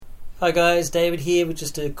Hi guys, David here with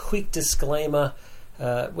just a quick disclaimer.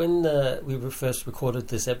 When we first recorded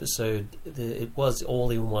this episode, it was all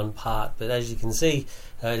in one part, but as you can see,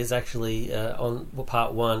 it is actually on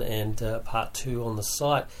part 1 and part 2 on the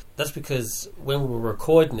site. That's because when we were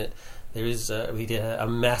recording it, we did a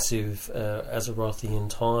massive Azerothian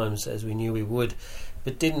Times, as we knew we would,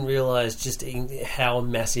 but didn't realise just how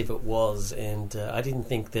massive it was, and I didn't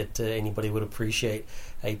think that anybody would appreciate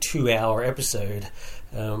a 2-hour episode.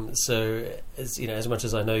 So, as much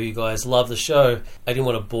as I know you guys love the show, I didn't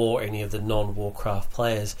want to bore any of the non-Warcraft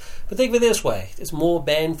players. But think of it this way: it's more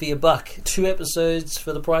bang for your buck. 2 episodes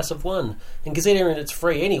for the price of 1, and considering it's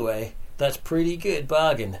free anyway, that's pretty good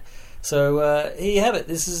bargain. So here you have it.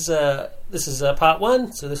 This is part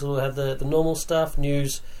 1. So this will have the normal stuff,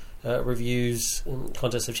 news, reviews,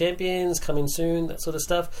 Contest of Champions coming soon, that sort of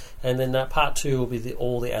stuff, and then part 2 will be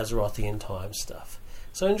all the Azerothian Times stuff.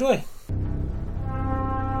 So enjoy.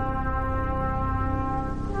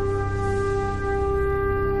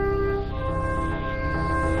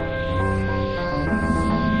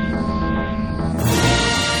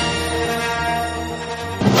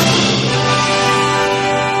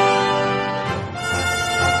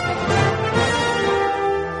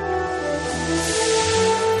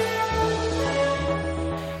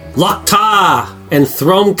 Lok'tar and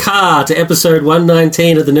Thromkar to episode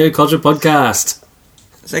 119 of the Nerd Culture Podcast.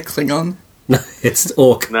 Is that Klingon? No, it's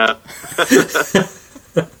Orc. No.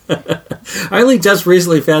 I only just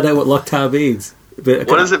recently found out what Lok'tar means. But,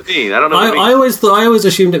 what does it mean? I don't know. I always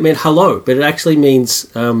assumed it meant hello, but it actually means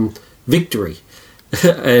victory,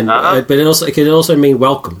 and but it can also mean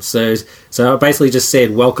welcome. So I basically just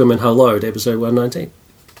said welcome and hello to episode 119.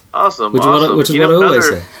 Awesome. Which is what I always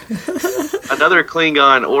say. Another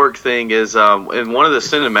Klingon orc thing is in one of the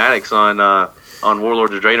cinematics on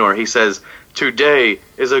Warlords of Draenor, he says, "Today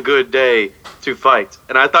is a good day to fight,"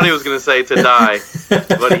 and I thought he was going to say to die,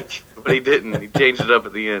 but he didn't. He changed it up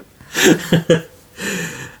at the end.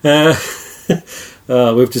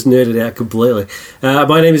 We've just nerded out completely.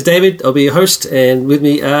 My name is David. I'll be your host, and with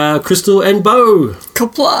me are Crystal and Bo.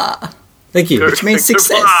 Kopla! Thank you. Which means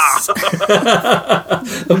success.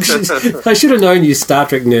 I should have known you Star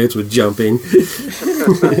Trek nerds would jump in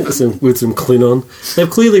with some Klingon. They've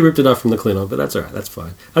clearly ripped it off from the Klingon, but that's alright. That's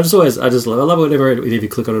fine. I love it whenever you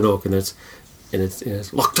click on an orc and it's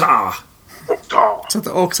Lok'tar. So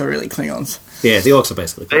the orcs are really Klingons. Yeah, the orcs are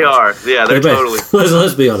basically Klingons. They are. Yeah, they're totally.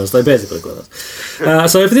 Let's be honest. They're basically Klingons.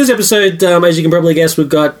 So for this episode, as you can probably guess, we've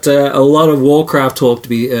got a lot of Warcraft talk to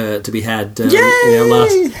be had in our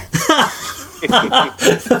last.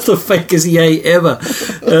 That's the fakest yay ever.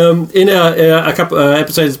 In a couple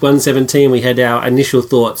episodes 117, we had our initial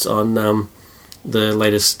thoughts on the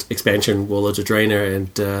latest expansion, Warlords of Draenor,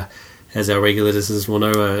 and as our regular listeners will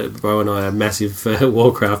know, Bo and I are massive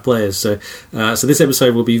Warcraft players. So this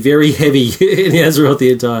episode will be very heavy in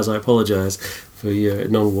Azerothian Times. I apologise for your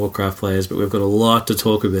non-Warcraft players, but we've got a lot to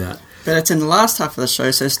talk about. But it's in the last half of the show,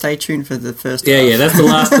 so stay tuned for the first half. Yeah, that's the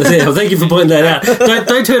last. Well, thank you for pointing that out.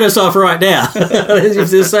 Don't turn us off right now.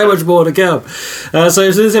 There's so much more to come.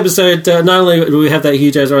 So this episode, not only do we have that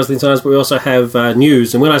huge Azerothian Times, but we also have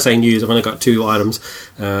news. And when I say news, I've only got 2 items,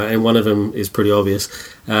 and one of them is pretty obvious.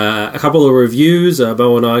 A couple of reviews.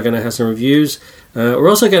 Bo and I are going to have some reviews. We're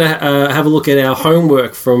also going to have a look at our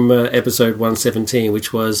homework from episode 117,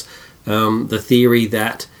 which was the theory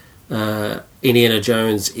that Indiana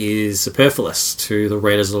Jones is superfluous to the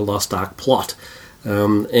Raiders of the Lost Ark plot.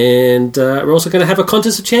 And we're also going to have a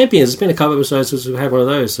Contest of Champions. It's been a couple of episodes since we've had one of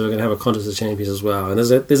those, so we're going to have a Contest of Champions as well. And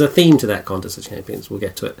there's a theme to that Contest of Champions. We'll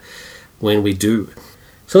get to it when we do.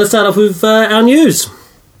 So let's start off with our news.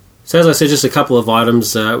 So as I said, just a couple of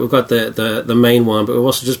items. We've got the main one, but we've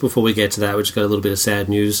also, just before we get to that, we've just got a little bit of sad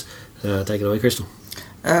news. Take it away, Crystal.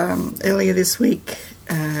 Earlier this week,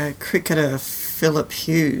 cricketer Philip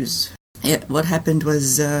Hughes. Yeah, what happened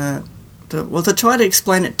was, to try to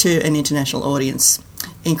explain it to an international audience,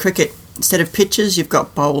 in cricket, instead of pitchers, you've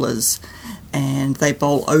got bowlers, and they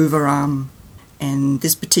bowl overarm, and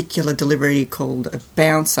this particular delivery called a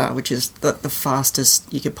bouncer, which is the fastest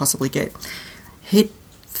you could possibly get, hit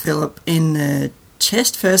Philip in the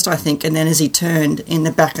chest first, I think, and then as he turned, in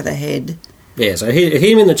the back of the head. Yeah, so he hit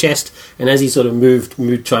him in the chest, and as he sort of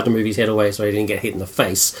tried to move his head away so he didn't get hit in the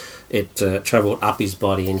face, it travelled up his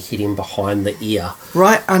body and hit him behind the ear.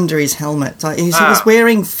 Right under his helmet. So he was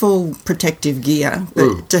wearing full protective gear,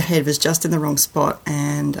 but the head was just in the wrong spot,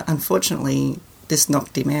 and unfortunately this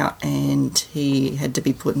knocked him out, and he had to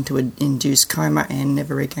be put into an induced coma and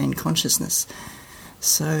never regained consciousness.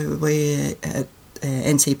 So we at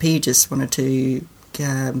NCP just wanted to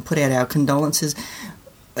put out our condolences.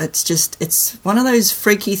 it's one of those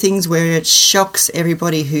freaky things where it shocks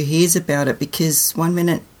everybody who hears about it, because one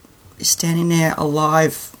minute he's standing there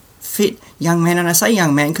alive, fit young man, and I say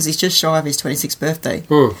young man because he's just shy of his 26th birthday,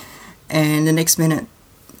 and the next minute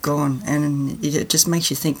gone, and it just makes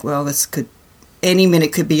you think, well, any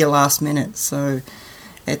minute could be your last minute. So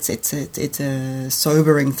it's a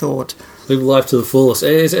sobering thought. Live life to the fullest.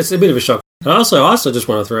 It's a bit of a shock. And I also just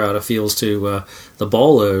want to throw out a feels to the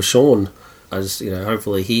bowler, Sean.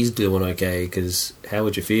 Hopefully he's doing okay, because how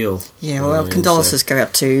would you feel? Yeah, well, condolences go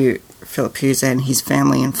out to Philip Hughes and his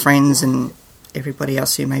family and friends and everybody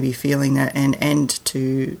else who may be feeling that, and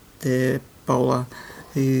to the bowler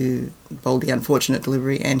who bowled the unfortunate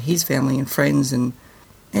delivery, and his family and friends. And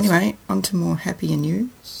anyway, on to more happier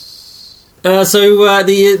news.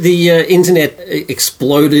 The internet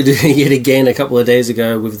exploded yet again a couple of days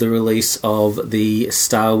ago with the release of the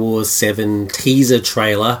Star Wars 7 teaser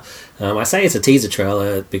trailer. I say it's a teaser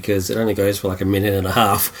trailer because it only goes for like a minute and a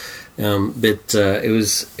half, but it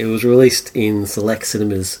was released in select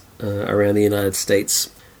cinemas around the United States.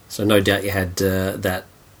 So no doubt you had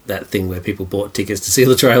that thing where people bought tickets to see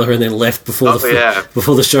the trailer and then left before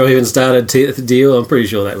the show even started. Deal. I'm pretty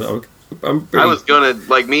sure that. I was gonna,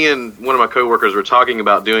 me and one of my coworkers were talking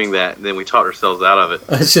about doing that, and then we talked ourselves out of it.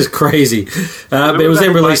 It's just crazy. But it was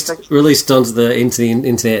then released onto the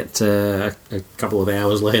internet a couple of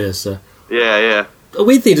hours later. So yeah. A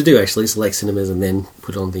weird thing to do, actually, select cinemas and then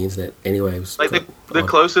put it on the internet anyway. It was the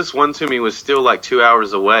closest one to me was still 2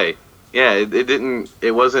 hours away. Yeah,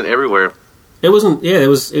 it wasn't everywhere. It wasn't. Yeah,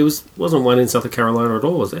 wasn't one in South Carolina at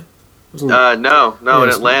all, was there? No, in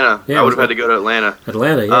Atlanta. Yeah, I would have had to go to Atlanta.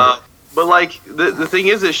 Atlanta, yeah. But the thing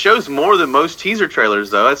is, it shows more than most teaser trailers,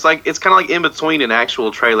 though. It's kind of like in between an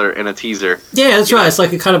actual trailer and a teaser. Yeah, that's right. It's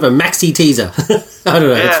like a kind of a maxi teaser. I don't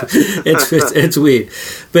know. Yeah. It's weird,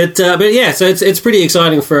 but yeah. So it's pretty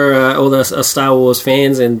exciting for all the Star Wars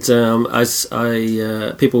fans, and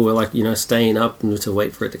people were staying up to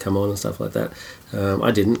wait for it to come on and stuff like that.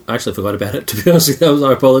 I didn't. I actually forgot about it, to be honest with you.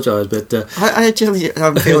 I apologise, but I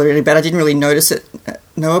feel really bad. I didn't really know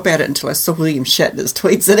about it until I saw William Shatner's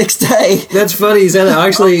tweets the next day. That's funny, isn't it?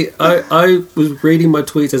 Actually, I was reading my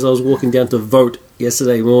tweets as I was walking down to vote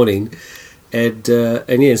yesterday morning, and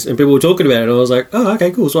people were talking about it, and I was like, oh,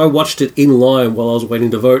 okay, cool. So I watched it in line while I was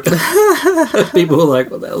waiting to vote. People were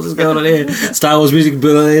like, what the hell is going on here? Star Wars music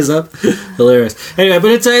blares up. Hilarious. Anyway,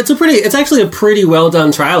 but it's actually a pretty well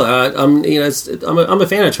done trailer. I'm a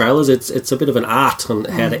fan of trailers. It's a bit of an art on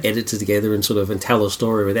how to edit it together and tell a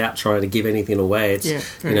story without trying to give anything away.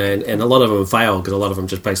 And a lot of them fail because a lot of them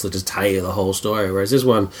just basically just tell you the whole story. Whereas this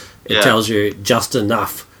one, it tells you just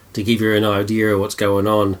enough to give you an idea of what's going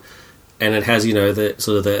on. And it has,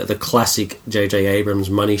 the classic J.J.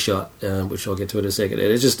 Abrams money shot, which I'll get to in a second.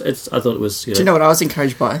 I thought it was. Do you know what I was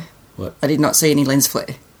encouraged by? What? I did not see any lens flare.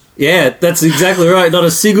 Yeah, that's exactly right. Not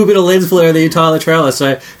a single bit of lens flare in the entire trailer.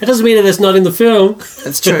 So it doesn't mean that it's not in the film.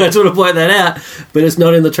 That's true. I just want to point that out. But it's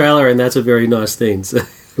not in the trailer, and that's a very nice thing. So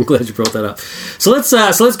I'm glad you brought that up. So let's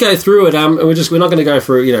go through it. We're not going to go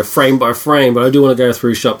through frame by frame, but I do want to go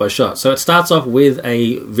through shot by shot. So it starts off with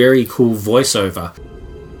a very cool voiceover.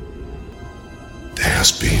 There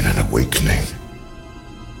has been an awakening.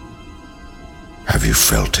 Have you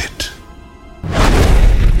felt it?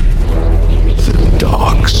 The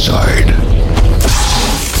dark side.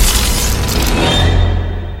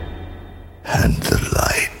 And the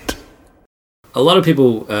light. A lot of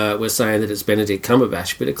people were saying that it's Benedict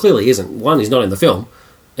Cumberbatch, but it clearly isn't. One, he's not in the film.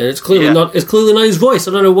 And it's clearly not his voice.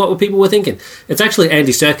 I don't know what people were thinking. It's actually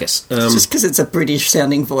Andy Serkis. It's just because it's a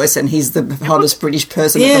British-sounding voice and he's the hottest British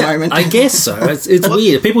person at the moment. I guess so. It's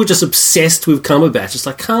weird. People are just obsessed with Cumberbatch. It's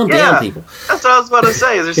like, calm down, people. That's what I was about to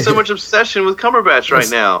say. There's so much obsession with Cumberbatch right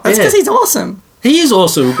now. That's because he's awesome. He is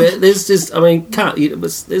awesome, but there's just,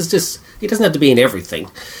 he doesn't have to be in everything.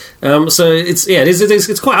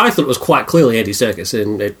 It's quite. I thought it was quite clearly Andy Serkis,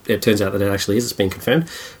 and it turns out that it actually is. It's been confirmed,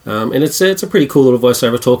 and it's a pretty cool little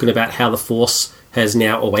voiceover talking about how the Force has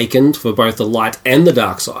now awakened for both the light and the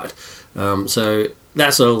dark side. So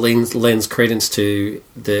that sort of lends credence to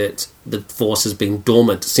that the Force has been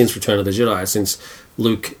dormant since Return of the Jedi, since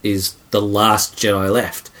Luke is the last Jedi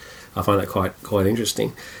left. I find that quite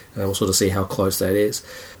interesting. We'll sort of see how close that is.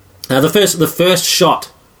 The first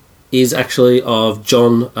shot is actually of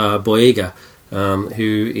John Boyega,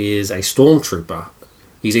 who is a stormtrooper.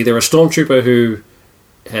 He's either a stormtrooper who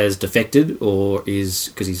has defected, or is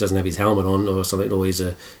because he doesn't have his helmet on, or something, or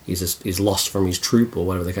he's lost from his troop, or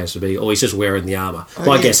whatever the case would be, or he's just wearing the armour.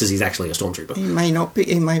 My guess is he's actually a stormtrooper. He may not be.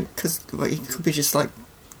 He could be just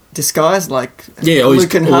disguised like or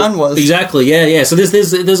Luke and Han was. Exactly, yeah. So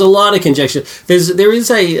there's a lot of conjecture. There is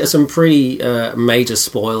some pretty major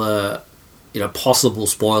spoiler, possible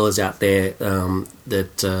spoilers out there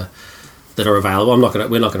that are available.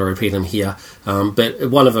 We're not gonna repeat them here, but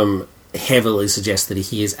one of them heavily suggests that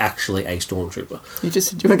he is actually a stormtrooper. You just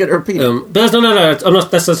said you weren't going to repeat it. But no. I'm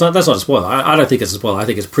not. That's not a spoiler. I don't think it's a spoiler. I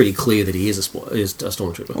think it's pretty clear that he is a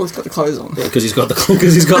stormtrooper. Well, he's got the clothes on. Because he's got the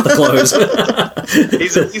clothes.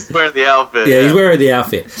 He's wearing the outfit. Yeah, he's wearing the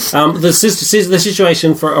outfit. The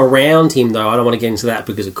situation for around him, though, I don't want to get into that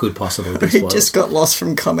because it could possibly be He spoilers. just got lost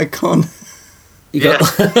from Comic-Con. Well,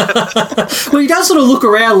 he does sort of look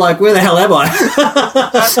around like, where the hell am I?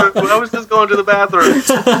 I was just going to the bathroom.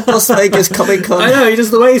 Las Vegas Comic-Con. I know,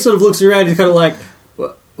 the way he sort of looks around, he's kind of like,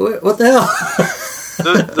 what the hell?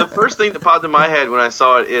 The first thing that popped in my head when I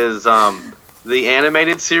saw it is the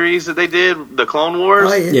animated series that they did, the Clone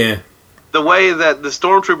Wars. Oh, yeah. Yeah. The way that the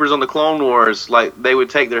stormtroopers on the Clone Wars, like, they would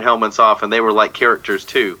take their helmets off and they were like characters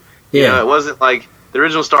too. Yeah. It wasn't like the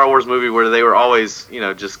original Star Wars movie where they were always,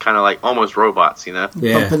 just kind of like almost robots, Yeah.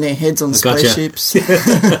 Bumping their heads on gotcha. spaceships.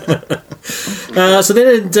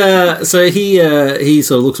 So he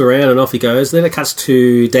sort of looks around and off he goes. Then it cuts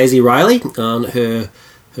to Daisy Riley on her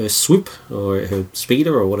swoop or her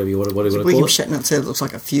speeder or whatever you want to call William it. Shatner said it looks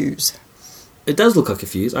like a fuse. It does look like a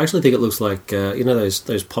fuse. I actually think it looks like those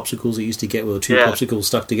popsicles you used to get with the two popsicles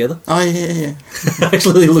stuck together. Oh, yeah.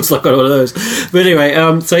 Actually, it looks like one of those. But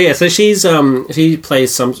anyway, so she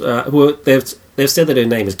plays some. Well, they've said that her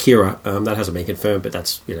name is Kira. That hasn't been confirmed, but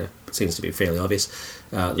that's seems to be fairly obvious.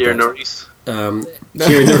 Kira Nerys.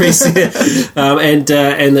 Kira Nerys,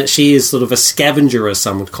 and that she is sort of a scavenger of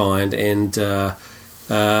some kind. And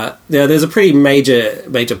there's a pretty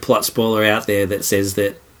major plot spoiler out there that says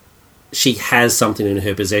that she has something in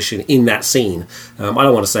her possession in that scene. I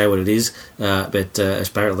don't want to say what it is, but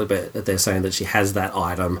apparently they're saying that she has that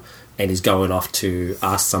item and is going off to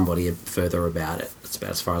ask somebody further about it. That's about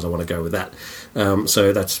as far as I want to go with that.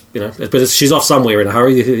 So that's, but she's off somewhere in a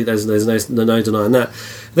hurry. There's no denying that.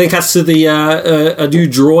 Then cuts to the a new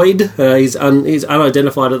droid. He's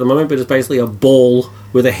unidentified at the moment, but it's basically a ball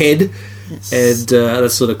with a head. Yes. And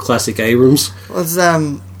that's sort of classic Abrams. Was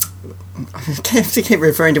I have to keep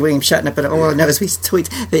referring to William Shatner, but all I know is his tweets.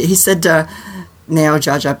 He said, now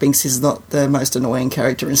Jar Jar Binks is not the most annoying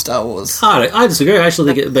character in Star Wars. I disagree. I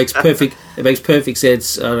actually think it makes perfect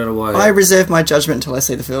sense. I don't know why. I reserve my judgment until I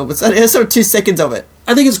see the film. It's only 2 seconds of it.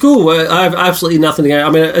 I think it's cool. I have absolutely nothing to go. I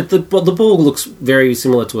mean, the ball looks very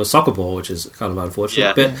similar to a soccer ball, which is kind of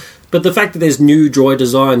unfortunate. Yeah. But the fact that there's new droid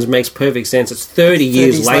designs makes perfect sense. It's 30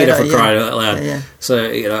 years later for crying out loud. Yeah. So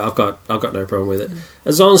I've got no problem with it.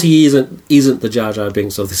 As long as he isn't the Jar Jar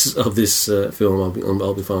Binks of this film,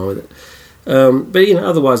 I'll be fine with it. But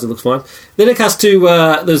otherwise it looks fine. Then it cuts to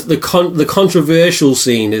the controversial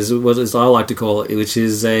scene, is what I like to call it, which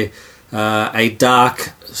is a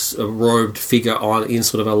dark robed figure in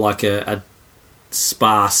sort of a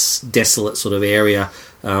sparse, desolate sort of area,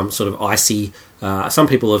 sort of icy. Some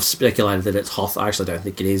people have speculated that it's Hoth. I actually don't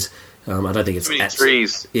think it is. I don't think it's too many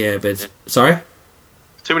trees. Yeah, but sorry.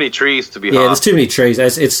 Too many trees to be Hoth. Yeah, there's too many trees.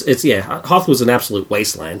 It's Hoth was an absolute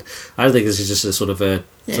wasteland. I don't think this is just a sort of a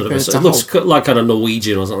it looks like kind of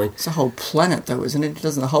Norwegian or something. It's a whole planet though, isn't it?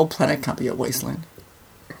 The whole planet can't be a wasteland.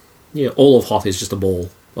 Yeah, all of Hoth is just a ball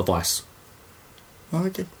of ice. Oh,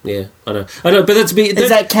 okay. Yeah, I know, but is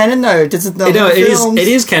that canon though? Does it not? No, it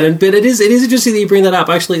is canon, but it is interesting that you bring that up.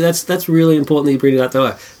 Actually, that's really important that you bring it up.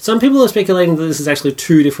 Though some people are speculating that this is actually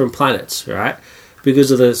 2 different planets, right?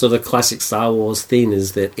 Because of the sort of classic Star Wars thing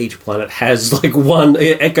is that each planet has like one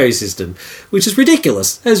ecosystem, which is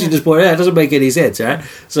ridiculous, as you just pointed out. It doesn't make any sense, right?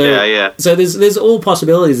 So yeah. So there's all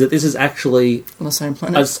possibilities that this is actually on the same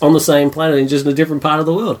planet, and just in a different part of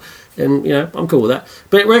the world. And I'm cool with that.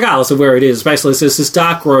 But regardless of where it is, basically it's this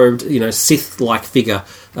dark robed, Sith-like figure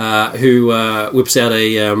who whips out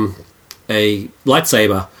a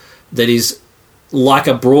lightsaber that is like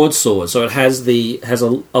a broadsword. So it has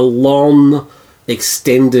a long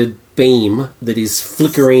extended beam that is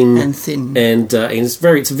flickering and thin, and it's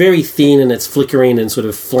very thin and it's flickering and sort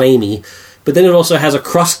of flamey. But then it also has two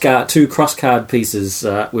crossguard pieces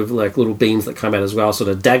with like little beams that come out as well, sort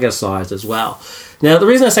of dagger sized as well. Now, the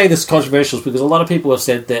reason I say this is controversial is because a lot of people have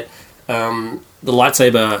said that the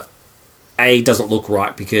lightsaber doesn't look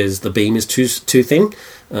right because the beam is too thin,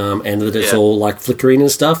 and that it's all like flickering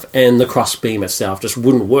and stuff, and the cross beam itself just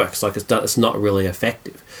wouldn't work. It's like it's not really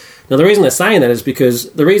effective. Now, the reason they're saying that is because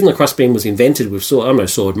the reason the crossbeam was invented with sword, I'm no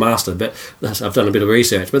sword master, but I've done a bit of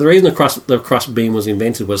research, but the reason the crossbeam was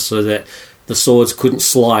invented was so that the swords couldn't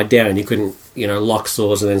slide down. You couldn't, lock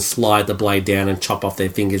swords and then slide the blade down and chop off their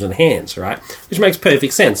fingers and hands, right? Which makes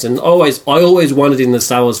perfect sense. And I always wondered in the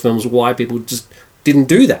Star Wars films why people just didn't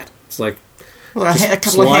do that. It's like, well, a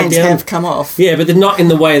couple of hands have come off. Yeah, but they're not in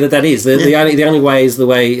the way that is. The only way is the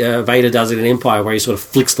way Vader does it in Empire, where he sort of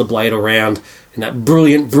flicks the blade around in that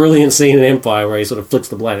brilliant scene in Empire where he sort of flicks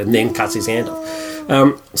the blade and then cuts his hand off.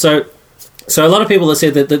 So a lot of people have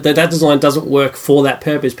said that design doesn't work for that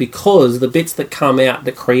purpose because the bits that come out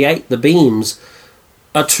that create the beams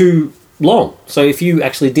are too long. So if you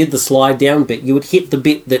actually did the slide down bit, you would hit the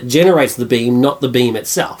bit that generates the beam, not the beam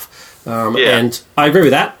itself. And I agree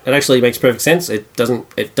with that. It actually makes perfect sense. It doesn't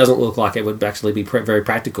look like it would actually be very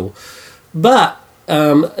practical. But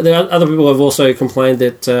there are other people have also complained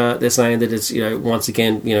that they're saying that it's once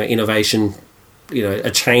again innovation,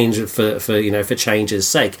 a change for change's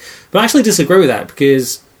sake. But I actually disagree with that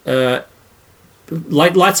because like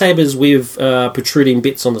lightsabers with protruding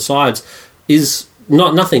bits on the sides is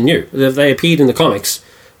nothing new. They appeared in the comics.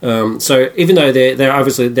 So even though they're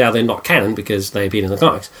obviously now they're not canon because they appeared in the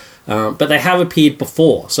comics. But they have appeared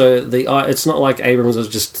before, so it's not like Abrams has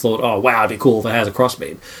just thought, "Oh, wow, it'd be cool if it has a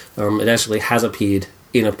crossbeam." It actually has appeared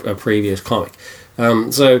in a previous comic.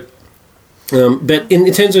 But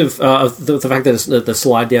in terms of the fact that the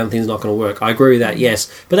slide down thing's not going to work, I agree with that. Yes,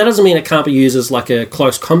 but that doesn't mean it can't be used as like a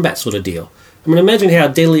close combat sort of deal. I mean, imagine how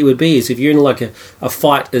deadly it would be if you're in like a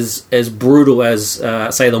fight as brutal as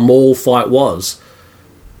say the Maul fight was.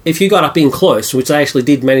 If you got up in close, which they actually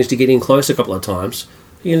did manage to get in close a couple of times.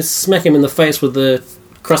 You're going to smack him in the face with the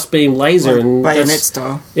crossbeam laser. Like and bayonet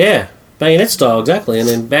style. Yeah, bayonet style, exactly, and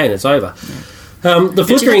then bang, it's over. Yeah. The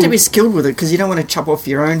flickering, you have to be skilled with it because you don't want to chop off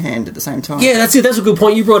your own hand at the same time. Yeah, that's it. That's a good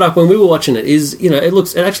point you brought up when we were watching it.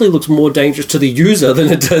 It actually looks more dangerous to the user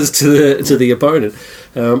than it does to the opponent.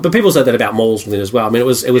 But people said that about Maul's win as well. I mean, it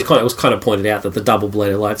was kind of pointed out that the double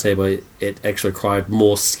bladed lightsaber it actually required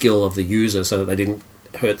more skill of the user so that they didn't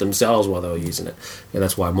hurt themselves while they were using it. And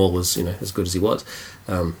that's why Maul was as good as he was.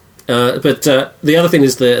 But the other thing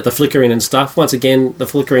is the flickering and stuff. Once again, the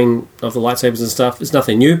flickering of the lightsabers and stuff is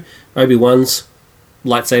nothing new. Obi-Wan's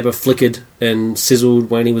lightsaber flickered and sizzled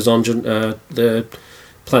when he was on the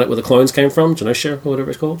planet where the clones came from, Genosha or whatever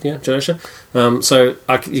it's called. Yeah, Genosha. So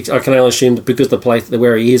I can only assume that because the place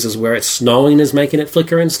where he is where it's snowing is making it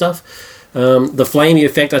flicker and stuff. The flamey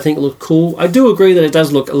effect I think looked cool. I do agree that it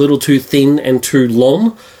does look a little too thin and too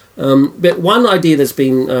long. But one idea that's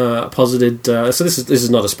been posited, so this is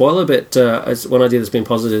not a spoiler, but one idea that's been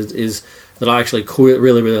posited is that I actually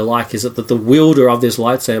really like is that the wielder of this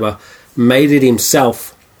lightsaber made it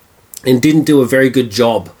himself and didn't do a very good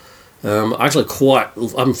job.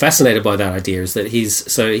 I'm fascinated by that idea. Is that he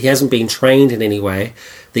hasn't been trained in any way.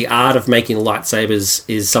 The art of making lightsabers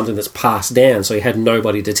is something that's passed down, so he had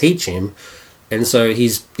nobody to teach him, and so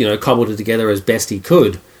he's cobbled it together as best he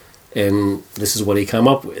could. And this is what he came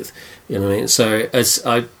up with, you know what I mean? So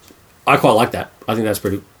I quite like that. I think that's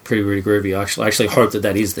pretty really groovy. I actually hope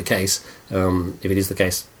that is the case. If it is the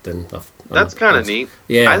case, then that's kind of neat.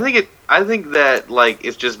 Yeah, I think that like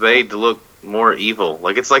it's just made to look more evil.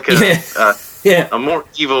 Like it's like a more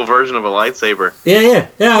evil version of a lightsaber. Yeah.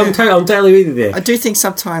 I'm totally with you there. I do think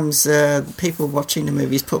sometimes people watching the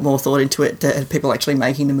movies put more thought into it than people actually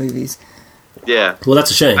making the movies. Yeah. Well,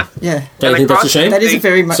 that's a shame. Yeah. Don't you think that's a shame? That is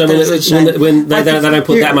very much. So when they don't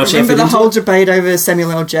put that much effort into it. Remember the whole debate over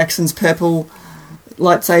Samuel L. Jackson's purple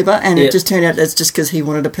lightsaber, and it just turned out it's just because he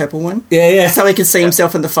wanted a purple one. Yeah. So he could see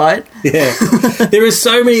himself in the fight. Yeah. There are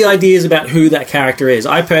so many ideas about who that character is.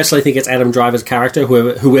 I personally think it's Adam Driver's character,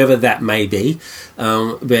 whoever that may be.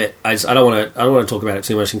 But I don't want to talk about it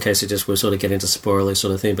too much in case we'll sort of get into spoilers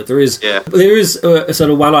sort of thing. But there is sort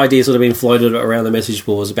of one idea sort of being floated around the message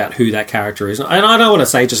boards about who that character is, and I don't want to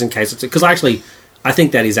say just in case it's because I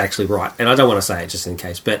think that is actually right, and I don't want to say it just in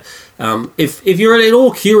case. But if you're at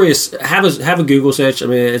all curious, have a Google search. I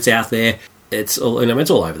mean, it's out there. It's all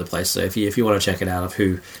it's all over the place. So if you want to check it out of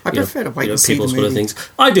who I prefer to wait and see people's the sort of movie. things,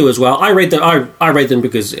 I do as well. I read them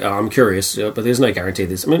because I'm curious, but there's no guarantee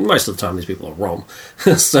this. I mean, most of the time these people are wrong,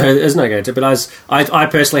 so there's no guarantee. But I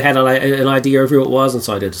personally had an idea of who it was, and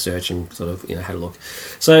so I did a search and sort of had a look.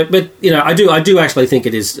 So, but I do actually think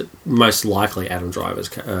it is most likely Adam Driver's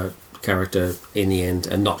character in the end,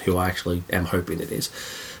 and not who I actually am hoping it is.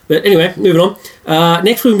 But anyway, moving on.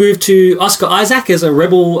 Next we move to Oscar Isaac as a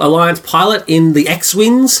Rebel Alliance pilot in the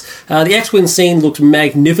X-Wings. The X-Wing scene looked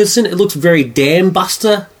magnificent. It looks very Dam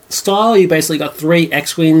Buster style. You basically got 3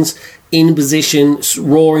 X-Wings in position,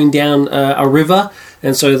 roaring down a river.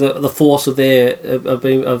 and so the force of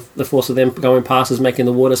the force of them going past is making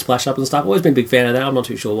the water splash up and stuff. I've always been a big fan of that. I'm not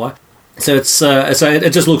too sure why. So it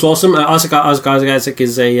just looks awesome. Isaac Isaac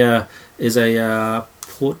is a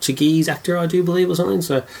Portuguese actor, I do believe, or something.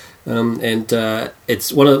 So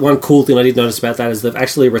it's one cool thing I did notice about that is they've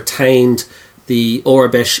actually retained the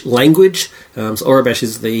Aurebesh language. So Aurebesh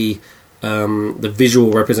is the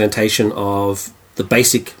visual representation of the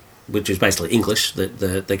basic, which is basically English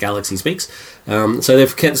that the galaxy speaks. So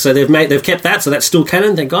they've kept that, so that's still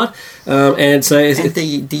canon, thank God. And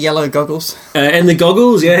the yellow goggles and the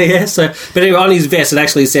goggles, yeah. So, but anyway, on his vest, it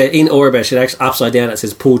actually said in Aurebesh, it actually upside down, it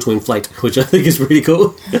says "pull to inflate," which I think is pretty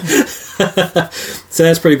cool. So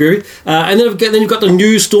that's pretty groovy. And then you've got the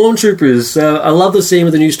new stormtroopers. I love the scene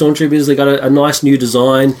with the new stormtroopers. They got a nice new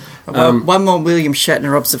design. One more William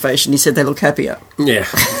Shatner observation. He said they look happier. Yeah.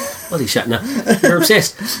 Bloody Shatner. You're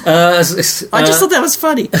obsessed. I just thought that was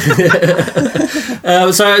funny.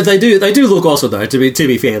 So they do look also, though, to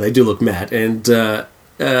be fair, they do look mad. And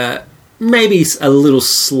maybe a little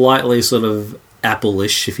slightly sort of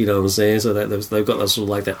Apple-ish, if you know what I'm saying. So they've got that sort of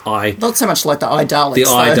like that eye... Not so much like the eye Daleks. The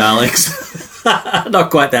eye Daleks. Not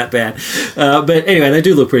quite that bad. But anyway, they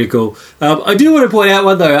do look pretty cool. I do want to point out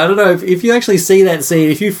one, though. I don't know, if you actually see that scene,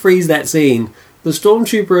 if you freeze that scene, the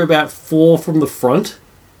Stormtrooper about 4 from the front...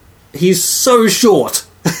 He's so short.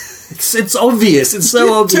 It's obvious. It's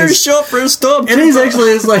so obvious. Too short for a stormtrooper. It is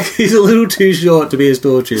actually. It's like he's a little too short to be a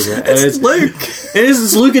stormtrooper. It's Luke.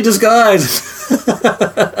 It's Luke in disguise.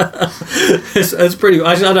 it's pretty.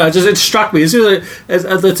 I don't know. It struck me.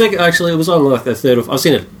 The ticket actually, it was on like the third. I've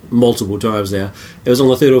seen it multiple times now. It was on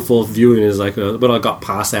the third or fourth viewing. It was like when I got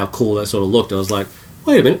past how cool that sort of looked, I was like,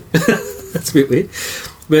 wait a minute, that's a bit weird.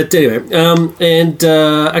 But anyway,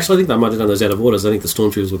 actually I think I might have done those out of orders. I think the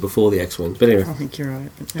Stormtroopers were before the X-Wings. But anyway. I think you're right.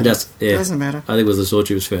 It doesn't matter. I think it was the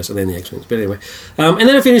Stormtroopers first and then the X-Wings. But anyway. And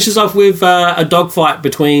then it finishes off with a dogfight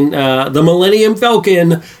between the Millennium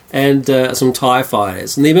Falcon and some TIE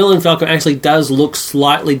fighters. And the Millennium Falcon actually does look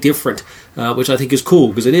slightly different, which I think is cool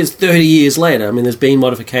because it is 30 years later. I mean, there's been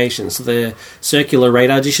modifications. The circular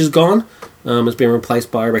radar dish is gone. It's been replaced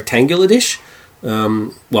by a rectangular dish.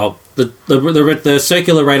 The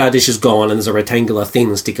circular radar dish is gone, and there's a rectangular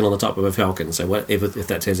thing sticking on the top of a Falcon. So if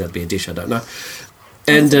that turns out to be a dish, I don't know.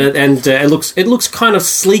 And it looks kind of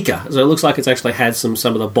sleeker. So it looks like it's actually had some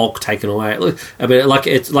of the bulk taken away.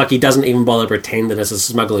 It's like he doesn't even bother to pretend that it's a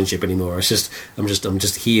smuggling ship anymore. It's just I'm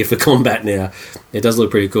just here for combat now. It does look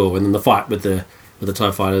pretty cool. And then the fight with the TIE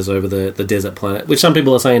fighters over the desert planet, which some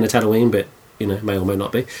people are saying are Tatooine, but may or may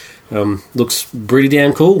not be, looks pretty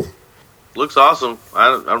damn cool. Looks awesome.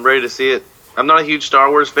 I'm ready to see it. I'm not a huge Star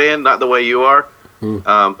Wars fan, not the way you are,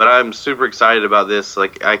 but I'm super excited about this.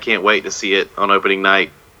 Like, I can't wait to see it on opening night,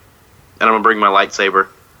 and I'm gonna bring my lightsaber.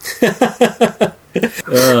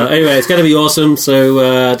 Anyway, it's going to be awesome.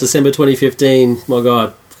 So December 2015, my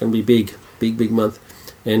God, it's going to be big month,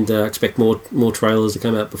 and expect more trailers to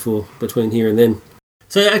come out between here and then.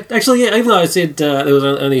 So actually, yeah, even though I said there was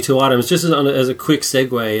only 2 items, just as a quick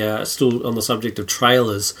segue, still on the subject of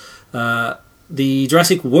trailers. The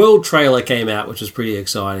Jurassic World trailer came out, which was pretty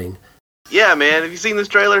exciting. Yeah, man. Have you seen this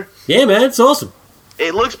trailer? Yeah, man. It's awesome.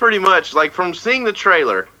 It looks pretty much like, from seeing the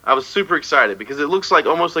trailer, I was super excited because it looks like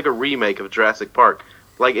almost like a remake of Jurassic Park.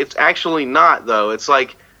 Like, it's actually not, though. It's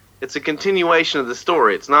like, it's a continuation of the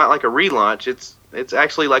story. It's not like a relaunch. It's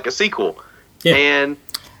actually like a sequel. Yeah. And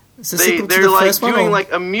they're like doing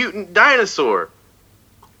like a mutant dinosaur.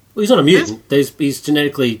 Well, he's not a mutant. He's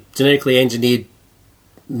genetically engineered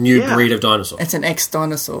new breed of dinosaur. It's an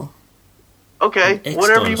X-dinosaur. Okay,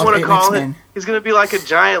 whatever you want to call it. He's going to be like a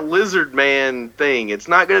giant lizard man thing. It's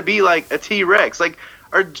not going to be like a T-Rex. Like,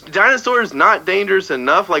 are dinosaurs not dangerous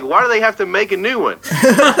enough? Like, why do they have to make a new one?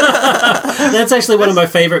 That's actually one of my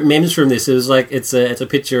favorite memes from this. It was like, it's a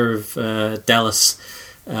picture of Dallas,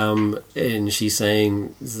 and she's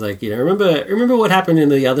saying, it's like, remember what happened in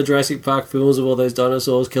the other Jurassic Park films of all those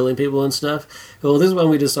dinosaurs killing people and stuff? Well, this one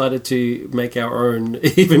we decided to make our own,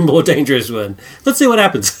 even more dangerous one. Let's see what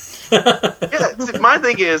happens. Yeah, my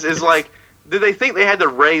thing is like, did they think they had to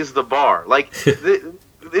raise the bar? Like,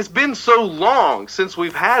 it's been so long since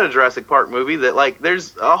we've had a Jurassic Park movie that, like,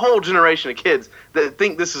 there's a whole generation of kids that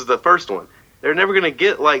think this is the first one. They're never going to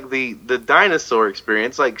get, like, the dinosaur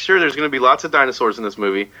experience. Like, sure, there's going to be lots of dinosaurs in this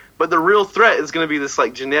movie, but the real threat is going to be this,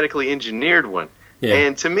 like, genetically engineered one. Yeah.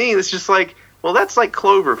 And to me, it's just like, well, that's like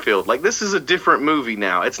Cloverfield. Like, this is a different movie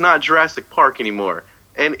now. It's not Jurassic Park anymore.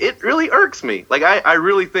 And it really irks me. Like, I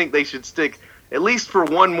really think they should stick, at least for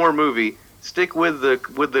one more movie, stick with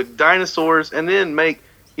the dinosaurs and then make,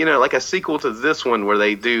 like a sequel to this one where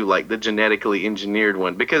they do, like, the genetically engineered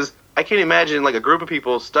one. Because I can't imagine like a group of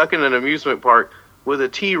people stuck in an amusement park with a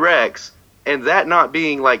T-Rex and that not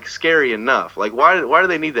being like scary enough. Like why do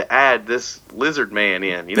they need to add this lizard man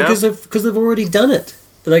in? You know, because they've already done it.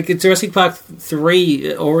 Like Jurassic Park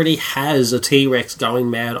 3 already has a T-Rex going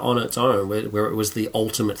mad on its own, where it was the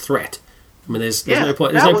ultimate threat. I mean, there's no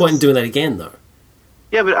point. There's no point in doing that again, though.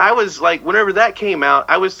 Yeah, but I was like, whenever that came out,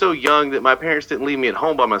 I was so young that my parents didn't leave me at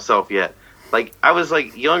home by myself yet. Like I was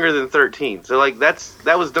like younger than 13, so like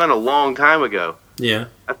that was done a long time ago. Yeah,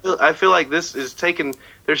 I feel like this is taken.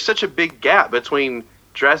 There's such a big gap between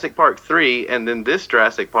Jurassic Park 3 and then this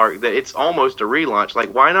Jurassic Park that it's almost a relaunch.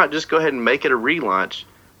 Like, why not just go ahead and make it a relaunch?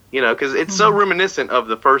 You know, because it's so reminiscent of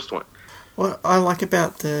the first one. What I like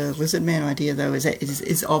about the Lizard Man idea, though, is that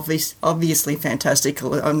it's obviously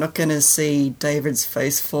fantastical. I'm not going to see David's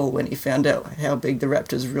face fall when he found out how big the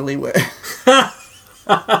raptors really were.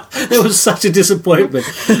 It was such a disappointment.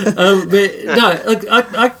 But no, look,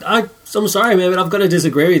 I'm sorry, man, but I've got to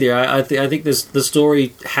disagree with you. I think the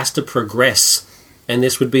story has to progress, and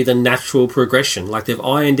this would be the natural progression. Like they've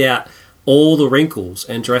ironed out all the wrinkles,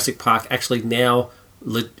 and Jurassic Park actually now,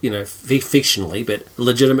 fictionally, but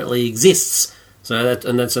legitimately exists. So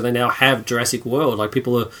they now have Jurassic World. Like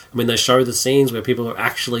they show the scenes where people are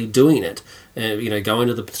actually doing it, and going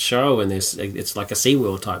to the show, and it's like a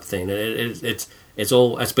SeaWorld type thing.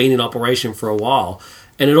 It's been in operation for a while,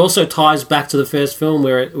 and it also ties back to the first film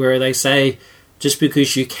where they say just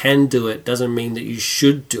because you can do it doesn't mean that you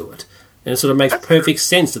should do it, and it sort of makes perfect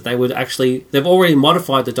sense that they've already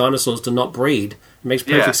modified the dinosaurs to not breed. It makes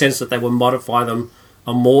perfect sense that they would modify them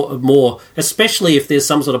more, especially if there's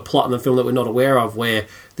some sort of plot in the film that we're not aware of where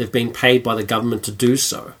they've been paid by the government to do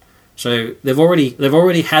so. So they've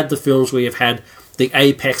already had the films where you've had the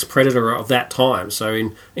apex predator of that time. So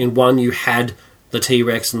in 1 you had the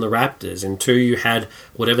T-Rex and the raptors. In 2 you had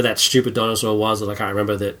whatever that stupid dinosaur was that I can't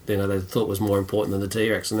remember that they thought was more important than the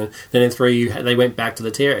T-Rex. And then in 3 they went back to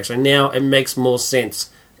the T-Rex. And now it makes more sense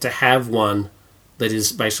to have one that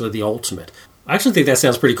is basically the ultimate. I actually think that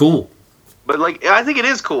sounds pretty cool. But I think it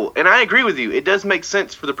is cool, and I agree with you. It does make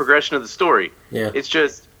sense for the progression of the story. Yeah. It's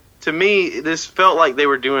just, to me, this felt like they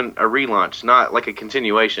were doing a relaunch, not like a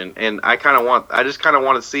continuation. And I want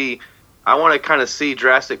to kind of see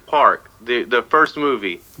Jurassic Park, the first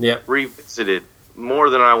movie, revisited more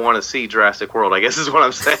than I want to see Jurassic World, I guess is what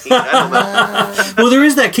I'm saying. I don't know. Well, there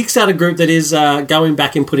is that Kickstarter group that is going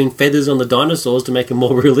back and putting feathers on the dinosaurs to make them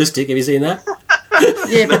more realistic. Have you seen that?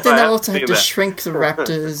 Yeah, but then they'll also have to shrink the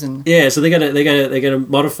raptors and so they're gonna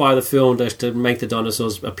modify the film to make the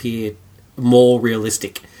dinosaurs appear more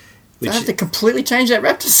realistic. They have to completely change that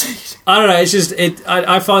raptor scene. I don't know. It's just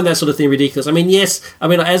I find that sort of thing ridiculous. I mean, yes. I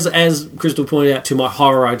mean, as Crystal pointed out, to my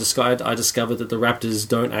horror, I discovered that the raptors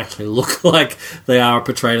don't actually look like they are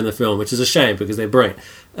portrayed in the film, which is a shame because they're brilliant.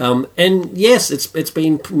 And yes, it's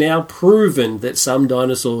been now proven that some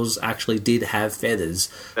dinosaurs actually did have feathers.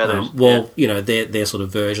 Their sort of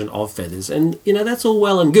version of feathers, and that's all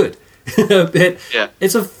well and good. But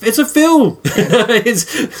it's a film.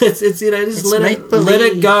 it's let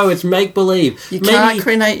it go. It's make believe. You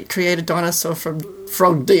can't create a dinosaur from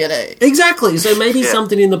frog DNA. Exactly. So maybe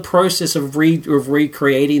something in the process of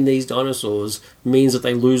recreating these dinosaurs means that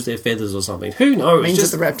they lose their feathers or something. Who knows? It means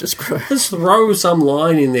that the raptors grow. Just throw some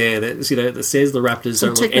line in there that that says the raptors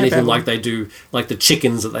don't look anything like they do, like the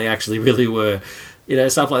chickens that they actually really were.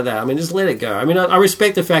 Stuff like that. I mean, just let it go. I mean, I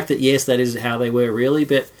respect the fact that yes, that is how they were really,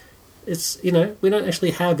 but. It's we don't actually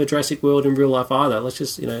have a Jurassic World in real life either. Let's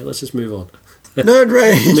just move on. Nerd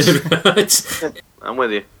rage. I'm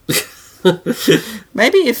with you.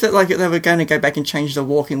 Maybe if they were going to go back and change the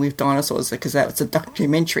Walking with Dinosaurs because that was a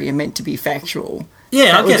documentary and meant to be factual.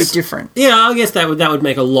 Yeah, that would be different. Yeah, I guess that would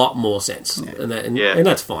make a lot more sense, and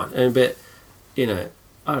that's fine. But I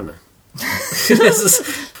don't know.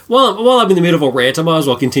 While I'm in the middle of a rant, I might as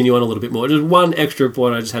well continue on a little bit more. Just one extra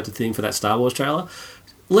point I just have to think for that Star Wars trailer.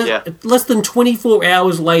 Less than 24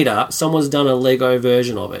 hours later, someone's done a Lego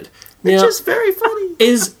version of it. Now, which is very funny.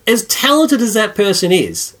 As talented as that person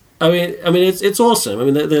is, I mean, it's awesome. I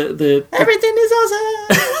mean, the everything is awesome.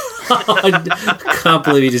 I can't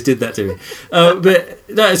believe he just did that to me. But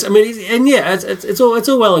no, it's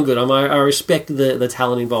all well and good. I respect the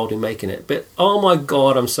talent involved in making it. But oh my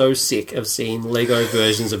god, I'm so sick of seeing Lego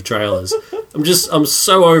versions of trailers. I'm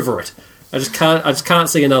so over it. I just can't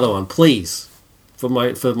see another one. Please. For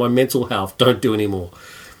my mental health, don't do any more.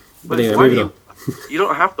 But anyway, moving on. You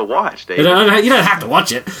don't have to watch, David. You don't have to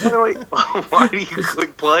watch it. Why do you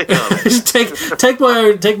click play on it? Just take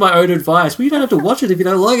my own advice. Well, you don't have to watch it if you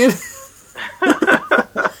don't like it.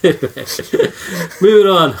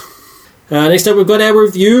 Moving on. Next up, we've got our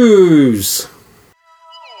reviews.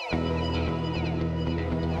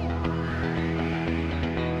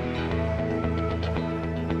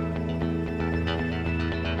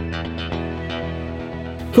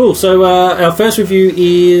 Cool. So our first review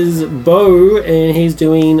is Bo, and he's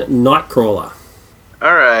doing Nightcrawler.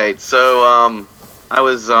 All right, so I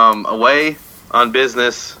was away on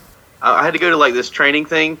business. I had to go to like this training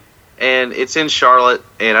thing, and it's in Charlotte,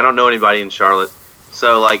 and I don't know anybody in Charlotte.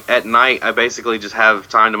 So like at night, I basically just have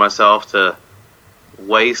time to myself to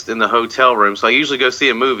waste in the hotel room. So I usually go see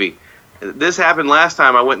a movie. This happened last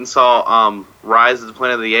time. I went and saw Rise of the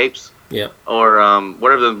Planet of the Apes. Yeah. Or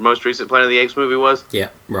whatever the most recent Planet of the Apes movie was. Yeah,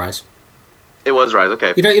 Rise. It was Rise.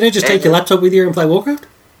 Okay. You don't just take your laptop with you and play Warcraft?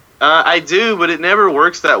 I do, but it never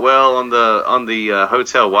works that well on the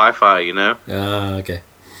hotel Wi-Fi. You know. Okay.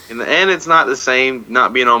 And it's not the same.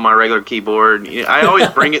 Not being on my regular keyboard. I always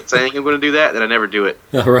bring it saying I'm going to do that, and I never do it.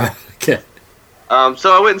 All right. Okay.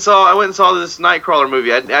 So I went and saw this Nightcrawler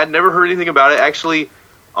movie. I'd never heard anything about it. Actually,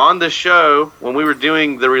 on the show when we were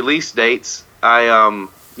doing the release dates,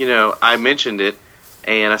 I mentioned it,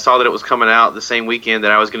 and I saw that it was coming out the same weekend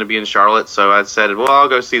that I was going to be in Charlotte. So I said, well, I'll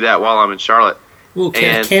go see that while I'm in Charlotte. Well,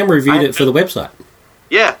 Cam reviewed it for the website.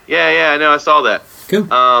 Yeah, I know, I saw that. Cool.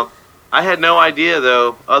 I had no idea,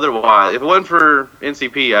 though, otherwise. If it wasn't for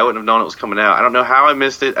NCP, I wouldn't have known it was coming out. I don't know how I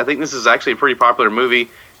missed it. I think this is actually a pretty popular movie.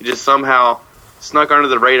 It just somehow snuck under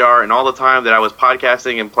the radar, and all the time that I was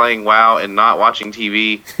podcasting and playing WoW and not watching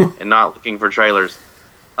TV and not looking for trailers.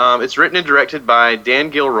 It's written and directed by Dan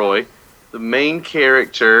Gilroy. The main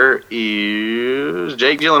character is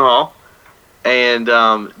Jake Gyllenhaal. And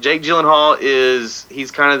Jake Gyllenhaal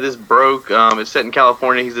he's kind of this broke, it's set in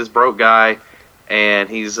California, he's this broke guy, and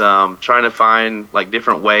he's trying to find like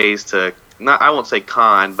different ways to, I won't say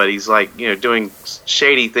con, but he's like, doing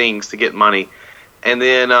shady things to get money. And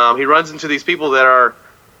then he runs into these people that are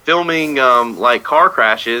filming like car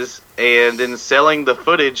crashes and then selling the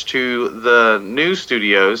footage to the news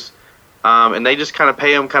studios, and they just kind of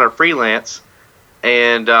pay him kind of freelance.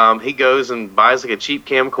 And he goes and buys like a cheap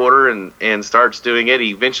camcorder and starts doing it.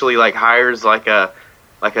 He eventually like hires like a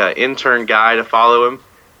intern guy to follow him,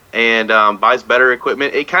 and buys better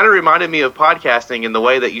equipment. It kind of reminded me of podcasting in the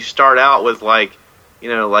way that you start out with like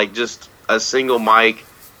just a single mic,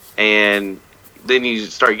 and then you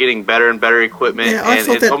start getting better and better equipment. Yeah, I and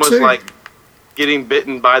thought it's that almost too. like getting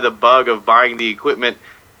bitten by the bug of buying the equipment,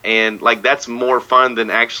 and like that's more fun than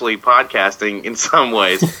actually podcasting in some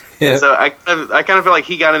ways. Yeah. So I kind of feel like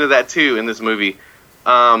he got into that too in this movie.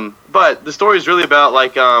 But the story is really about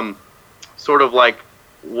like sort of like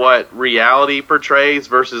what reality portrays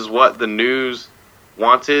versus what the news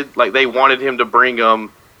wanted. Like they wanted him to bring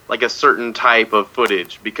them like a certain type of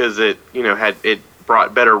footage because it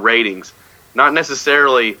brought better ratings. Not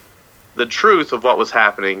necessarily the truth of what was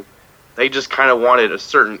happening. They just kind of wanted a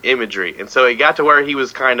certain imagery. And so it got to where he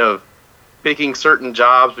was kind of picking certain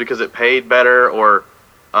jobs because it paid better, or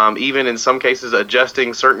even in some cases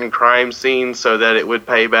adjusting certain crime scenes so that it would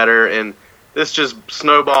pay better. And this just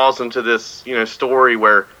snowballs into this, story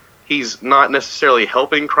where he's not necessarily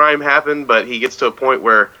helping crime happen, but he gets to a point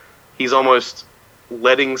where he's almost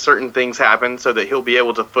letting certain things happen so that he'll be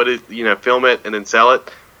able to film it and then sell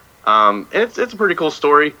it. And it's a pretty cool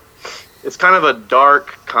story. It's kind of a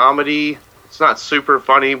dark comedy. It's not super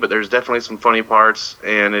funny, but there's definitely some funny parts,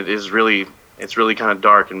 and it's really kind of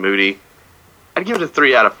dark and moody. I'd give it a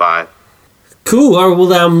 3 out of 5. Cool. All right,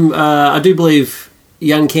 well, I do believe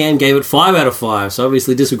young Cam gave it 5 out of 5, so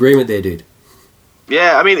obviously disagreement there, dude.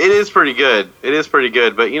 Yeah, I mean, it is pretty good.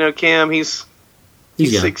 But, Cam, he's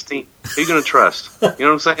young. 16. Who you going to trust? You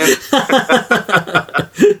know what I'm saying?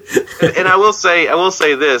 and I will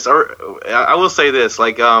say this,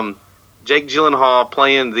 like, Jake Gyllenhaal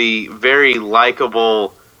playing the very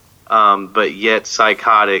likable, but yet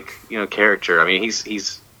psychotic, character. I mean,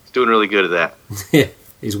 he's doing really good at that. Yeah,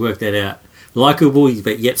 he's worked that out. Likeable,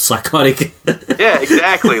 but yet psychotic. Yeah,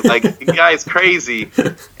 exactly. Like, the guy's crazy,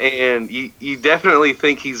 and you definitely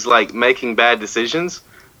think he's, like, making bad decisions,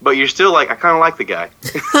 but you're still like, I kind of like the guy.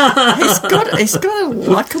 He's got a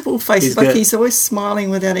likable face. He's always smiling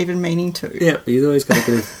without even meaning to. Yeah, he's always got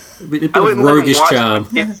a bit of I roguish charm.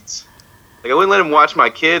 Like, I wouldn't let him watch my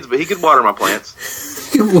kids, but he could water my plants.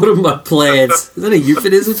 What are my plants? Is that a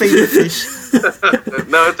euphemism? Feed the fish.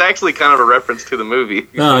 No, it's actually kind of a reference to the movie.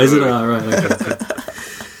 Oh, is it? Oh, right. Okay.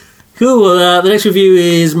 Cool. Well, the next review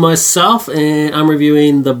is myself, and I'm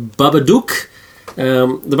reviewing The Babadook.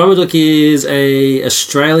 The Babadook is a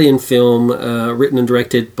Australian film written and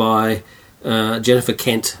directed by Jennifer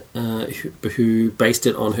Kent, who based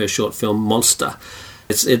it on her short film Monster.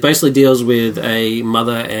 It basically deals with a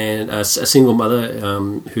mother and a single mother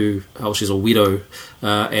she's a widow,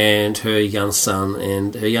 and her young son.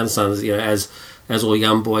 And her young son is, as all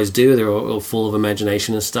young boys do, they're all full of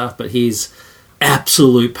imagination and stuff. But he's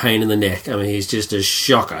absolute pain in the neck. I mean, he's just a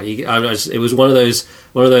shocker. It was one of those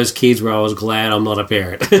kids where I was glad I'm not a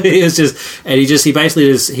parent. He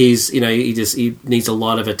needs a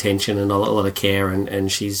lot of attention and a lot of care,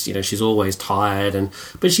 and she's always tired,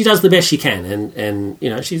 but she does the best she can, and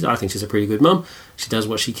I think she's a pretty good mum. She does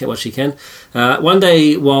what she can. One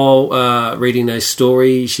day while reading a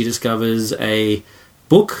story, she discovers a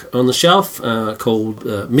book on the shelf called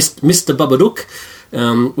Mr. Babadook,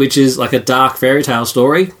 which is like a dark fairy tale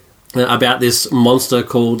story about this monster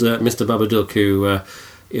called Mr. Babadook, who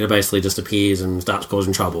basically just appears and starts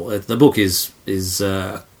causing trouble. The book is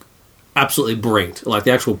absolutely brilliant. Like,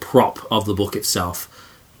 the actual prop of the book itself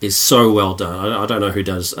is so well done. I don't know who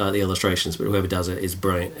does the illustrations, but whoever does it is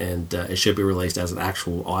brilliant, and it should be released as an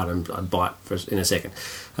actual item. I'd buy it in a second.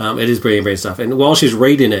 It is brilliant stuff. And while she's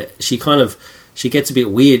reading it, she gets a bit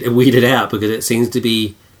weirded out because it seems to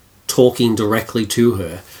be talking directly to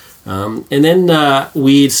her, and then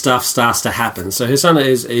weird stuff starts to happen. So her son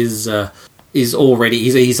is already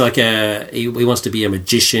he wants to be a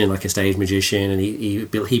magician, like a stage magician, and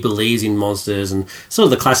he believes in monsters and sort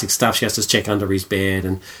of the classic stuff. She has to check under his bed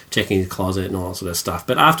and check in his closet and all that sort of stuff.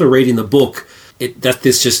 But after reading the book,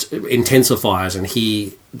 this just intensifies, and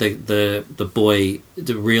the boy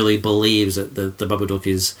really believes that the Babadook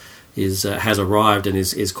has arrived and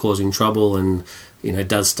is causing trouble, and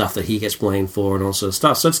does stuff that he gets blamed for and all sort of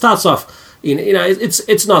stuff. So it starts off,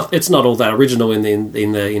 it's not all that original in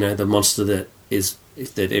the monster that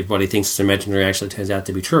everybody thinks is imaginary actually turns out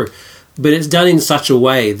to be true, but it's done in such a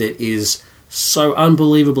way that is so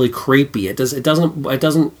unbelievably creepy. It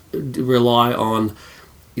doesn't rely on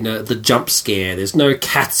the jump scare. There's no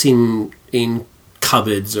cats in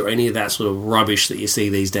cupboards or any of that sort of rubbish that you see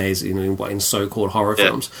these days in so-called horror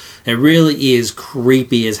films. It really is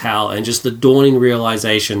creepy as hell, and just the dawning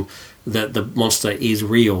realization that the monster is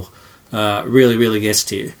real really, really gets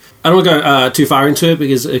to you. I don't want to go too far into it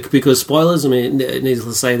because spoilers. I mean, needless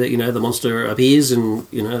to say that the monster appears and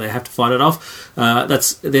they have to fight it off.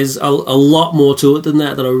 There's a lot more to it than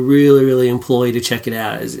that I really, really implore you to check it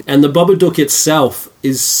out. And the Babadook itself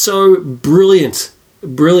is so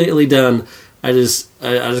brilliantly done. I just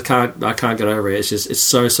can't get over it. It's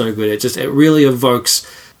so good. It really evokes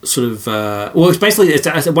sort of it's basically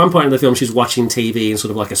at one point in the film she's watching TV in sort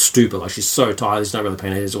of like a stupor, like she's so tired, she's not really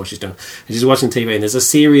paying attention to what she's doing, and she's watching TV, and there's a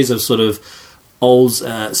series of sort of old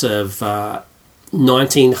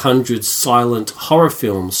 1900s silent horror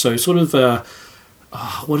films. So sort of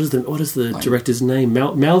what is the director's name?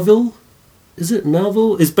 Melville. Is it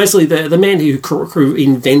Melville? It's basically the man who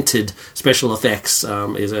invented special effects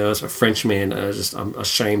is a French man. I'm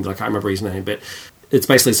ashamed I can't remember his name, but it's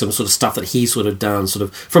basically some sort of stuff that he's sort of done, sort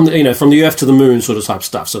of from the Earth to the Moon sort of type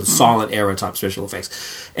stuff, sort of silent era type special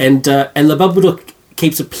effects, and the Babadook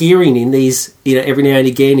keeps appearing in these, every now and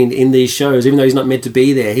again in these shows, even though he's not meant to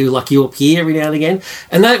be there. He'll appear every now and again,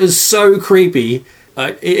 and that was so creepy.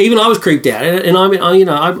 Even I was creeped out, and I'm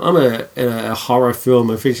a horror film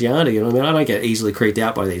aficionado. I don't get easily creeped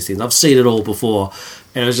out by these things. I've seen it all before,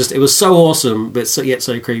 and it was so awesome, but yet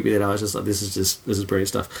so creepy that I was just like, this is brilliant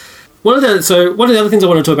stuff. One of the other things I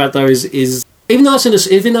want to talk about though is even though it's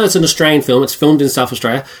an Australian film, it's filmed in South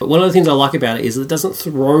Australia. But one of the things I like about it is that it doesn't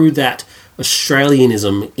throw that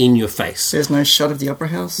Australianism in your face. There's no shot of the Opera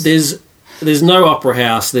House. There's no Opera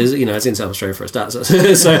House. It's in South Australia for a start.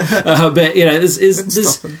 But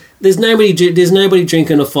there's nobody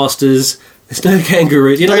drinking a Foster's. There's no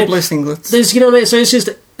kangaroos. No blue singlets. So it's just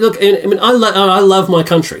look. I love my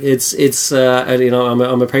country.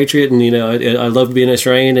 I'm a patriot, and I love being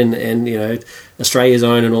Australian, and Australia's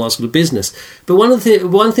own and all that sort of business. But one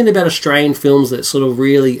thing about Australian films that sort of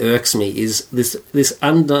really irks me is this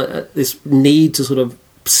need to sort of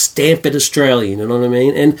stamp it Australian, you know what I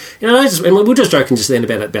mean? And we were just joking just then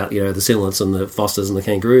about the Sinlets and the Fosters and the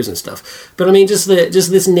kangaroos and stuff. But I mean, just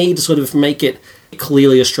this need to sort of make it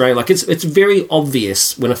clearly Australian. Like it's very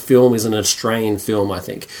obvious when a film is an Australian film, I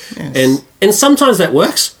think. Yes. And sometimes that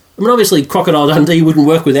works. I mean, obviously, Crocodile Dundee wouldn't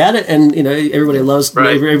work without it, and everybody loves.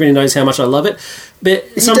 Right. Everybody knows how much I love it. But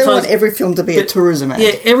you don't want every film to be a tourism ad.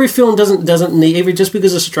 Yeah, every film doesn't need just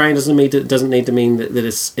because it's Australian doesn't need to mean that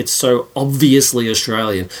it's so obviously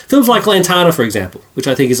Australian. Films like Lantana, for example, which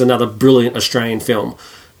I think is another brilliant Australian film,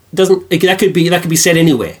 that could be set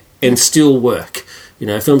anywhere and still work.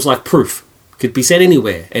 Films like Proof could be set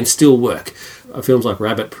anywhere and still work. Films like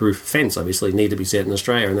Rabbit Proof Fence obviously need to be set in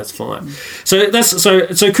Australia, and that's fine.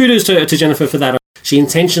 So kudos to Jennifer for that. she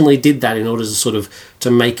intentionally did that in order to sort of to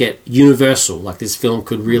make it universal, like this film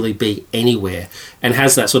could really be anywhere, and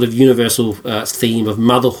has that sort of universal theme of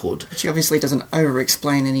motherhood. She obviously doesn't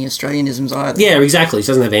over-explain any Australianisms either. Yeah, exactly. She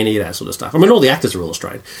doesn't have any of that sort of stuff. I mean, all the actors are all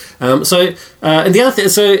Australian. And the other thing,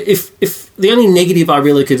 so if the only negative I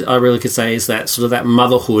really could say is that sort of that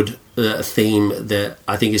motherhood theme that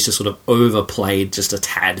I think is just sort of overplayed just a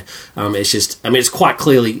tad. It's just, I mean, it's quite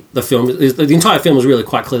clearly the entire film is really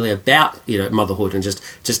quite clearly about, you know, motherhood and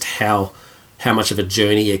just how much of a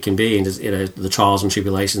journey it can be, and just, you know, the trials and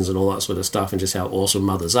tribulations and all that sort of stuff, and just how awesome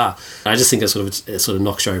mothers are. I just think it sort of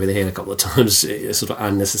knocks you over the head a couple of times. It's sort of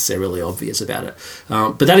unnecessarily obvious about it.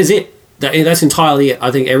 But that is it. That's entirely it.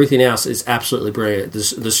 I think everything else is absolutely brilliant.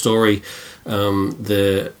 The story,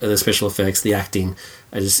 the special effects, the acting,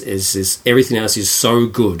 is everything else is so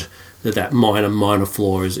good that minor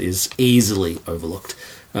flaw is easily overlooked.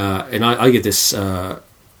 And I give this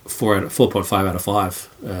 4.5 out of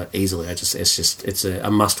 5 easily. It's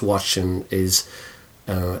a must watch, and is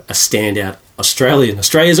a standout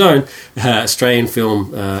Australia's own Australian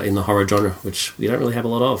film in the horror genre, which we don't really have a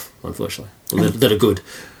lot of, unfortunately, that are good.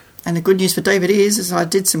 And the good news for David is I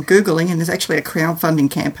did some Googling, and there's actually a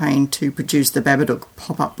crowdfunding campaign to produce the Babadook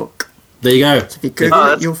pop-up book. There you go. So if you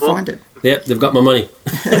Google it, you'll find it. Yep, they've got my money.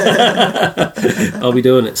 I'll be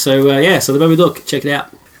doing it. So, so the Babadook, check it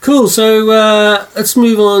out. Cool, so let's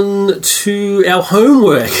move on to our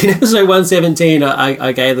homework. In episode 117,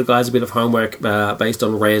 I gave the guys a bit of homework based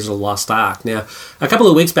on Raiders of the Lost Ark. Now, a couple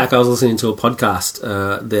of weeks back, I was listening to a podcast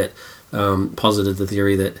that posited the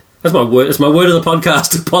theory that... That's my word. It's my word of the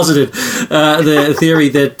podcast. Posited the theory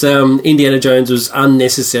that Indiana Jones was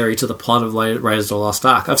unnecessary to the plot of Raiders of the Lost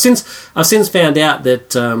Ark. I've since found out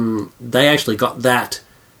that they actually got that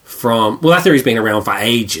from... Well, that theory's been around for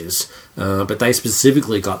ages, but they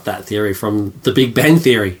specifically got that theory from The Big Bang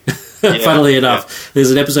Theory. Funnily enough,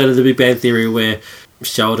 there's an episode of The Big Bang Theory where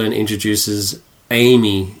Sheldon introduces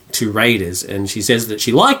Amy to Raiders, and she says that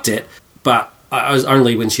she liked it, but I was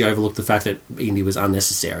only when she overlooked the fact that Indy was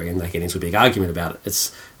unnecessary, and they get into a big argument about it.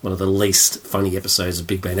 It's one of the least funny episodes of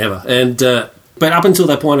Big Bang ever. And but up until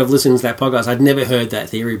that point of listening to that podcast, I'd never heard that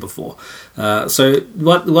theory before. So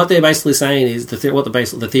what they're basically saying is the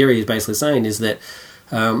theory is basically saying is that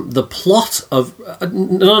the plot of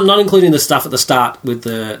not including the stuff at the start with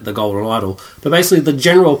the Golden Idol, but basically the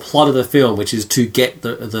general plot of the film, which is to get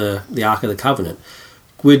the Ark of the Covenant,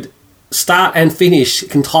 would start and finish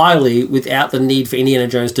entirely without the need for Indiana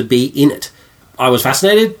Jones to be in it. I was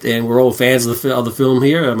fascinated, and we're all fans of the film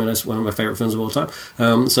here. I mean, it's one of my favourite films of all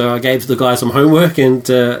time. So I gave the guys some homework and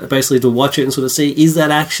basically to watch it and sort of see, is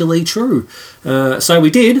that actually true? So we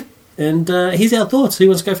did, and here's our thoughts. Who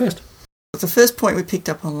wants to go first? The first point we picked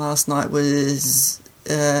up on last night was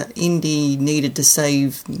Indy needed to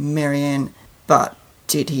save Marianne, but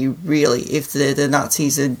did he really? If the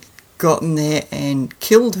Nazis had gotten there and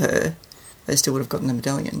killed her, they still would have gotten the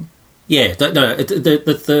medallion. Yeah, no.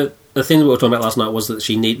 The thing that we were talking about last night was that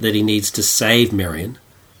he needs to save Marion.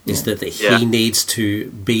 Is that he needs to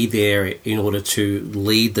be there in order to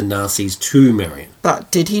lead the Nazis to Marion.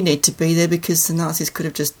 But did he need to be there because the Nazis could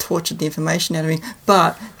have just tortured the information out of him?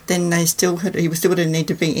 But then he still would have need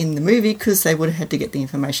to be in the movie because they would have had to get the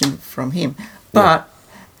information from him. But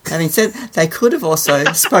having said, they could have also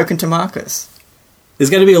spoken to Marcus. There's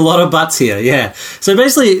going to be a lot of buts here, yeah. So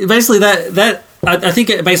basically that I think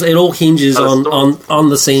it all hinges on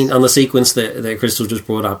the scene, on the sequence that Crystal just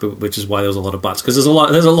brought up, which is why there was a lot of buts, because there's a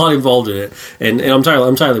lot involved in it, and I'm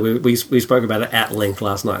totally we spoke about it at length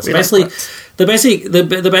last night. So basically,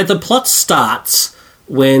 the plot starts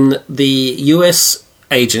when the US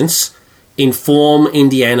agents inform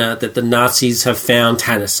Indiana that the Nazis have found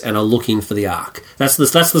Tanis and are looking for the Ark. That's the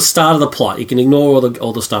start of the plot. You can ignore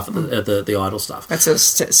all the stuff the idol stuff. That's a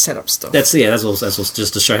setup stuff. That's all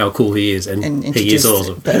just to show how cool he is, and he is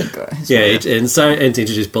awesome. Bad guy. Yeah, and to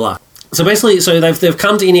introduce Bullock. So basically, they've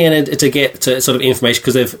come to Indiana to get to sort of information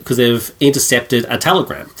because they've intercepted a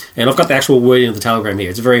telegram, and I've got the actual wording of the telegram here.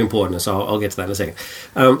 It's very important, so I'll get to that in a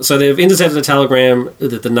second. So they've intercepted a telegram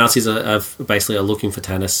that the Nazis are basically looking for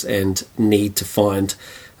Tanis and need to find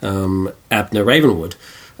Abner Ravenwood,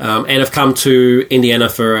 and have come to Indiana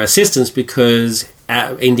for assistance because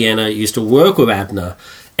Indiana used to work with Abner,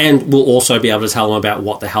 and will also be able to tell them about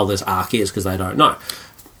what the hell this Ark is because they don't know.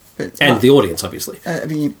 And the audience, obviously.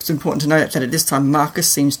 It's important to note that at this time, Marcus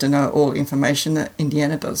seems to know all the information that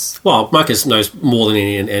Indiana does. Well, Marcus knows more than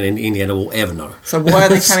Indiana will ever know. So why are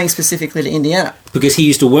they coming specifically to Indiana? Because he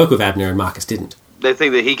used to work with Abner and Marcus didn't. They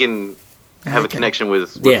think that he can have a connection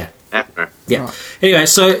with Abner. Yeah. Right. Anyway,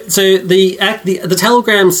 so the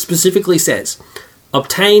telegram specifically says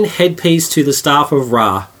obtain headpiece to the staff of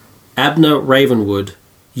Ra, Abner Ravenwood,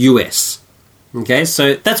 U.S. Okay,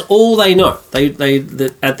 so that's all they know.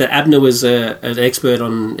 That Abner was an expert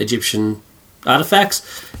on Egyptian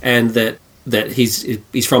artifacts, and that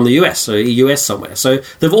he's from the US, so US somewhere. So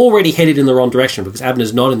they've already headed in the wrong direction because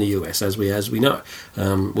Abner's not in the US, as we know.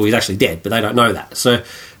 Well, he's actually dead, but they don't know that. So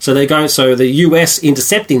they go. So the US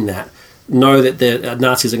intercepting that know that the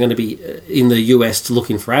Nazis are going to be in the US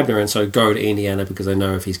looking for Abner, and so go to Indiana because they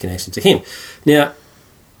know of his connection to him. Now,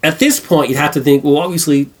 at this point, you'd have to think, well,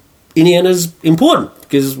 obviously, Indiana's important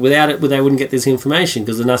because without it, they wouldn't get this information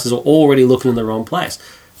because the Nazis are already looking in the wrong place.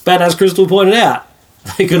 But as Crystal pointed out,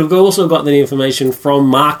 they could have also gotten the information from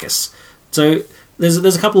Marcus. So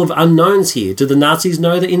there's a couple of unknowns here. Do the Nazis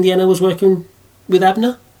know that Indiana was working with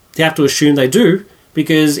Abner? You have to assume they do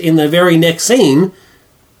because in the very next scene,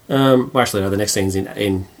 well, actually, no, the next scene's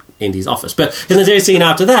in Indy's office. But in the very scene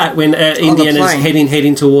after that, when Indiana's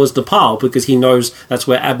heading towards DePaul because he knows that's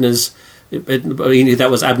where that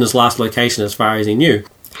was Abner's last location as far as he knew,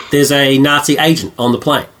 there's a Nazi agent on the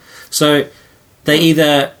plane. So they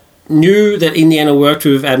either knew that Indiana worked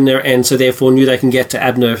with Abner and so therefore knew they can get to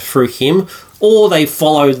Abner through him, or they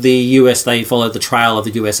followed the trail of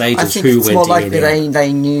the US agents who went to Indiana. I think it's more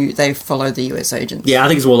likely they followed the US agents. Yeah, I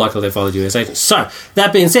think it's more likely they followed the US agents. So,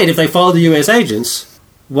 that being said, if they followed the US agents,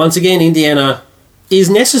 once again, Indiana is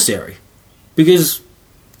necessary because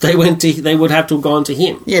they would have to have gone to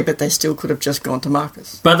him. Yeah, but they still could have just gone to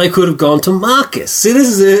Marcus. But they could have gone to Marcus. See,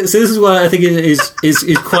 this is what I think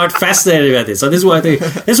is quite fascinating about this. So this is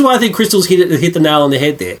why I think Crystal's hit the nail on the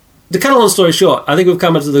head there. To cut a long story short, I think we've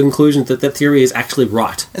come to the conclusion that that theory is actually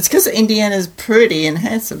right. It's because Indiana's pretty and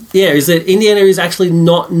handsome. Yeah, is that Indiana is actually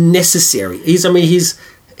not necessary. He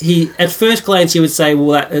at first glance you would say,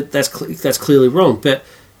 well, that's clearly wrong. But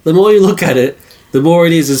the more you look at it, the more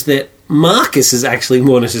it is that Marcus is actually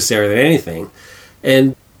more necessary than anything.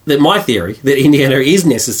 And that my theory, that Indiana is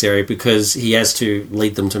necessary because he has to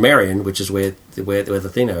lead them to Marion, which is where the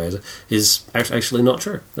Athena is actually not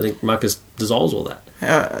true. I think Marcus dissolves all that.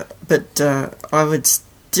 But I would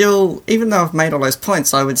still, even though I've made all those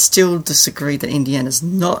points, I would still disagree that Indiana's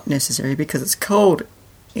not necessary because it's called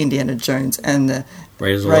Indiana Jones and the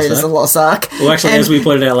Raiders of the Lost Ark. Well, actually, as we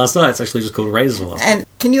pointed out last night, it's actually just called Raiders of the Lost Ark. And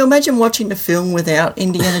can you imagine watching the film without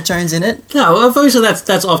Indiana Jones in it? No, obviously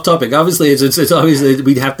that's off topic. Obviously, it's obviously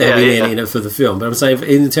we'd have to have Indiana in it for the film. But I'm saying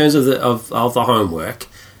in terms of the homework,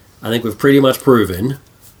 I think we've pretty much proven.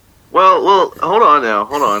 Well, hold on. I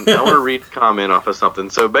want to read a comment off of something.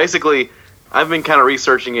 So basically, I've been kind of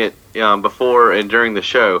researching it before and during the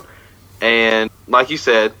show, and like you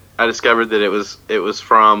said, I discovered that it was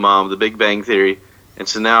from The Big Bang Theory. And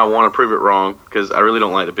so now I want to prove it wrong because I really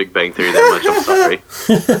don't like The Big Bang Theory that much. I'm sorry.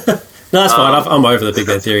 No, that's fine. I'm over The Big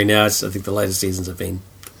Bang Theory now. I think the latest seasons have been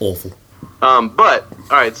awful. But all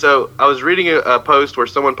right, so I was reading a post where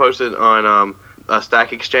someone posted on a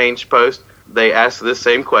Stack Exchange post. They asked this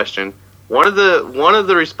same question. One of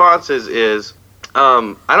the responses is,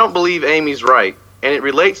 I don't believe Amy's right, and it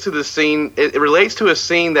relates to the scene. It relates to a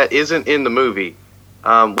scene that isn't in the movie.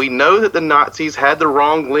 We know that the Nazis had the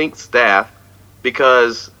wrong length staff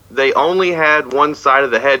because they only had one side of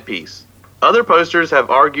the headpiece. Other posters have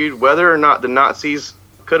argued whether or not the Nazis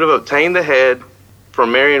could have obtained the head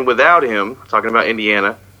from Marion without him, talking about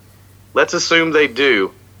Indiana. Let's assume they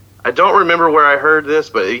do. I don't remember where I heard this,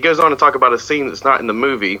 but he goes on to talk about a scene that's not in the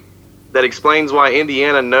movie that explains why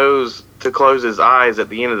Indiana knows to close his eyes at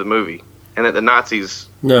the end of the movie, and that the Nazis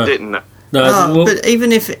didn't know. No, but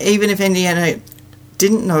even if Indiana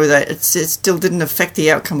didn't know that, it still didn't affect the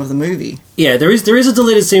outcome of the movie. Yeah, there is a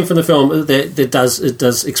deleted scene from the film that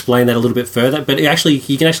does explain that a little bit further, but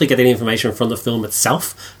you can actually get that information from the film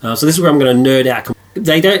itself. So this is where I'm going to nerd out.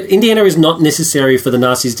 Indiana is not necessary for the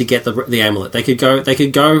Nazis to get the amulet. They could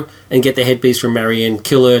go and get the headpiece from Marion,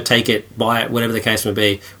 kill her, take it, buy it, whatever the case may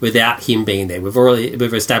be, without him being there.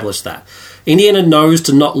 We've established that. Indiana knows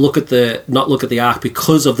to not look at the Ark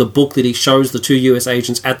because of the book that he shows the two US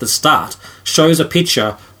agents at the start. Shows a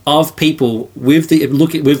picture of people looking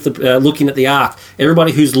at the Ark.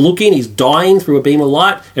 Everybody who's looking is dying through a beam of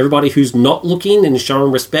light. Everybody who's not looking and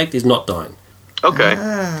showing respect is not dying. Okay.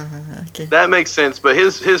 Okay. That makes sense. But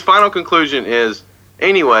his final conclusion is,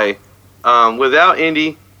 anyway, without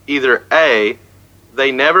Indy, either A,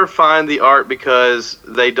 they never find the Ark because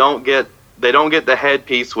they don't get the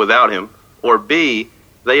headpiece without him, or B,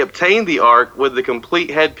 they obtain the Ark with the complete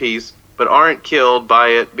headpiece but aren't killed by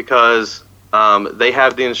it because they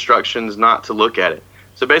have the instructions not to look at it.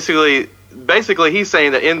 So basically he's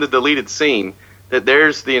saying that in the deleted scene that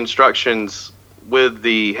there's the instructions with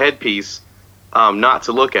the headpiece not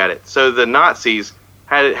to look at it. So the Nazis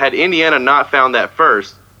had Indiana not found that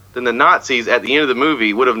first, then the Nazis at the end of the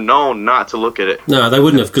movie would have known not to look at it. No, they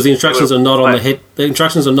wouldn't have, because the instructions are not on the head. The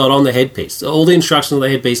instructions are not on the headpiece. All the instructions on the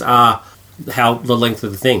headpiece are how the length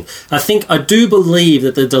of the thing. I do believe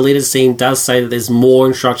that the deleted scene does say that there's more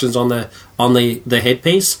instructions on the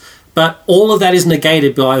headpiece, but all of that is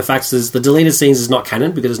negated by the fact that the deleted scenes is not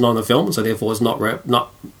canon because it's not in the film, so therefore it's not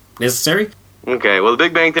necessary. Okay, well, The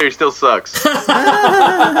Big Bang Theory still sucks. Let's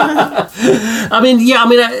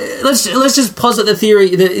just posit the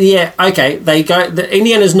theory that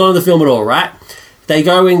Indiana's not in the film at all, right? They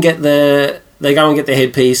go and get the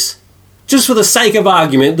headpiece. Just for the sake of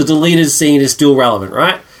argument, the deleted scene is still relevant,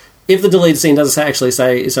 right? If the deleted scene doesn't actually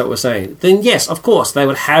say is that what we're saying, then yes, of course, they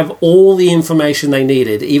would have all the information they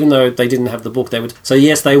needed, even though they didn't have the book. They would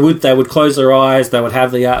close their eyes, they would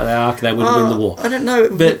have the ark, they would win the war. I don't know,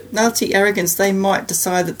 but Nazi arrogance, they might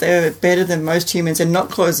decide that they're better than most humans and not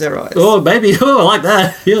close their eyes. Oh, maybe. Oh, I like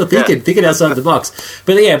that. Yeah, thinking outside the box.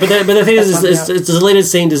 But the thing is the deleted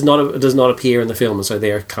scene does not appear in the film, and so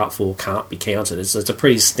therefore can't be counted. It's a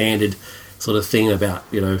pretty standard sort of thing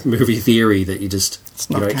about movie theory that you just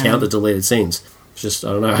count the deleted scenes. It's just,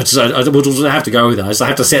 I don't know. We'll just have to go with that. I just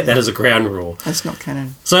have to set that as a ground rule. That's not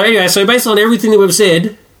canon. So anyway, based on everything that we've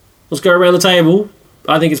said, let's go around the table.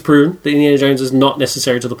 I think it's proven that Indiana Jones is not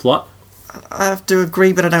necessary to the plot. I have to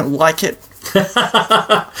agree, but I don't like it.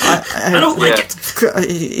 I don't like it.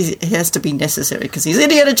 He has to be necessary because he's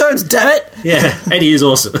Indiana Jones, damn it! Yeah, and he is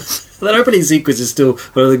awesome. That opening sequence is still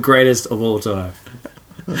one of the greatest of all time.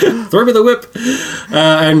 Throw me the whip.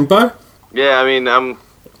 And Bo? Yeah, I mean, I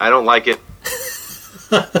don't like it.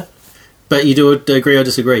 But you do agree or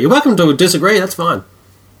disagree. You're welcome to disagree, that's fine.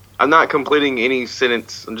 I'm not completing any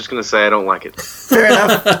sentence. I'm just going to say I don't like it. Fair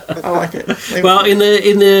enough. I like it. Well, I'm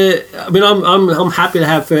happy to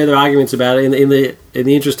have further arguments about it. In the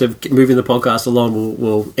interest of moving the podcast along,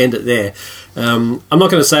 we'll end it there. I'm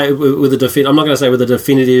not going to say with a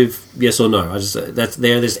definitive yes or no.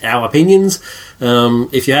 There's our opinions.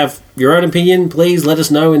 If you have your own opinion, please let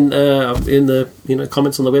us know in the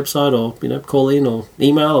comments on the website, or call in or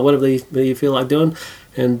email or whatever you feel like doing.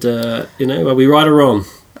 And are we right or wrong?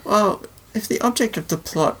 Well, if the object of the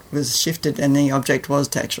plot was shifted and the object was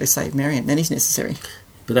to actually save Marion, then he's necessary.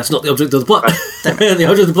 But that's not the object of the plot. The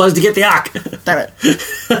object of the plot is to get the ark. Damn it.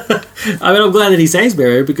 I'm glad that he saves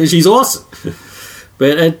Marion because she's awesome.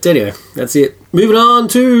 But anyway, that's it. Moving on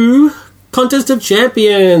to Contest of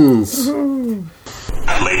Champions.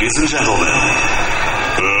 Ladies and gentlemen,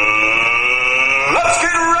 let's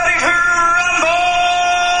get ready to rumble!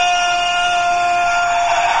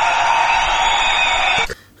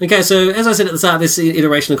 Okay, so as I said at the start of this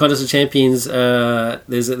iteration of Contest of Champions,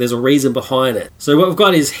 there's a reason behind it. So what we've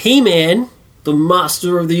got is He-Man, the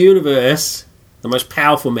master of the universe, the most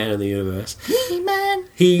powerful man in the universe.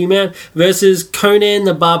 He-Man versus Conan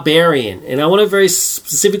the Barbarian. And I want to very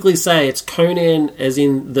specifically say it's Conan as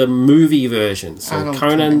in the movie version. So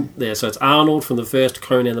so it's Arnold from the first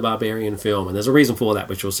Conan the Barbarian film. And there's a reason for that,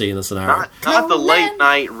 which you'll see in the scenario. Not the late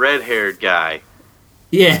night red-haired guy.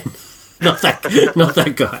 Yeah. Not that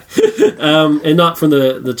guy, and not from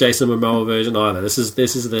the Jason Momoa version either. This is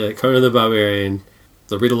the Conan the Barbarian,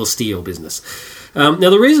 the Riddle of Steel business. Now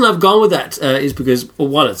the reason I've gone with that is because, well,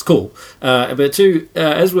 one, it's cool, but two,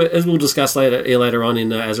 as we'll discuss later on in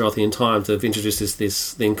Azeroth Time, they've introduced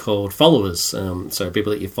this thing called followers. So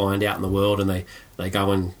people that you find out in the world, and they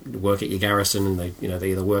go and work at your garrison, and they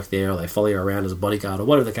either work there or they follow you around as a bodyguard or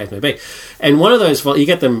whatever the case may be. And one of those you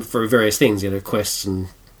get them for various things, quests, and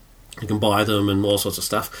you can buy them and all sorts of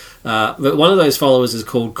stuff. But one of those followers is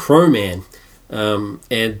called Crowman.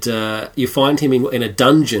 And you find him in a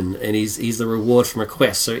dungeon, and he's the reward from a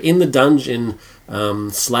quest. So in the dungeon,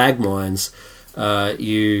 Slag Mines,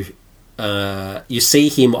 you see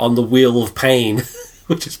him on the Wheel of Pain,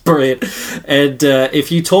 which is brilliant. And if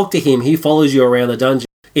you talk to him, he follows you around the dungeon.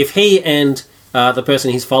 If he and the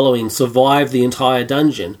person he's following survive the entire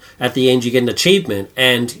dungeon, at the end you get an achievement,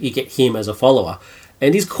 and you get him as a follower.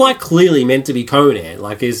 And he's quite clearly meant to be Conan.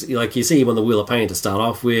 Like you see him on the Wheel of Pain to start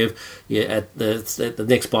off with. Yeah, at the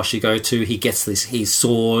next boss you go to, he gets his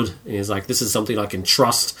sword, and he's like, "This is something I can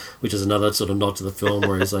trust," which is another sort of nod to the film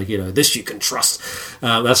where he's like, "This you can trust,"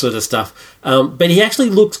 that sort of stuff. But he actually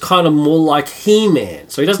looks kind of more like He-Man.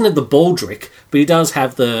 So he doesn't have the baldric, but he does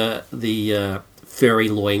have the furry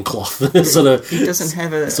loincloth sort of. He doesn't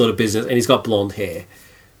have a sort of business, and he's got blonde hair.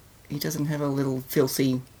 He doesn't have a little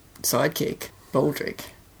filthy sidekick.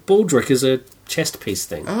 Baldric is a chest piece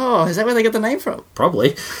thing. Oh, is that where they got the name from?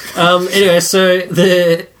 Probably. Anyway, so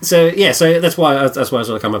that's why I sort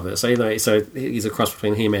of come up with it. So he's a cross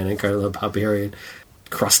between He-Man and Conan the Barbarian,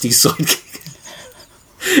 crusty sidekick.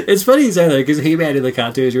 It's funny you say that because He-Man in the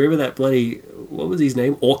cartoons. You remember that bloody, what was his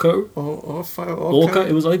name? Orko? Orko.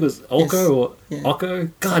 It was, I think it was Orko Yes. or Yeah.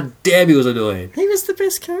 Orko. God damn, he was annoying. He was the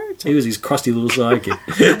best character. He was his crusty little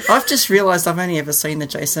sidekick. I've just realised I've only ever seen the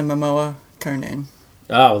Jason Momoa Conan.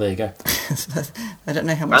 Oh, well, there you go. I don't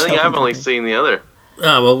know how I much. think help I've I'm only getting. seen the other.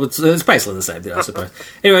 Oh, well, it's basically the same thing, I suppose.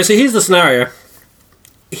 Anyway, so here's the scenario.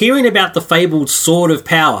 Hearing about the fabled Sword of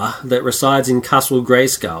Power that resides in Castle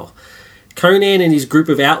Grayskull, Conan and his group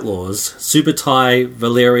of outlaws, Subutai,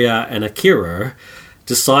 Valeria, and Akira,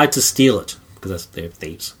 decide to steal it, because they're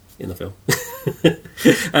thieves in the film.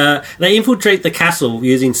 They infiltrate the castle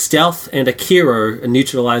using stealth and Akira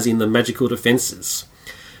neutralizing the magical defences.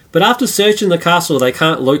 But after searching the castle, they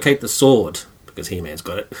can't locate the sword, because He-Man's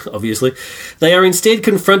got it, obviously. They are instead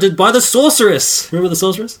confronted by the sorceress. Remember the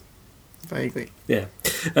sorceress? Vaguely. Yeah.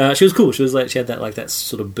 She was cool. She was like, she had that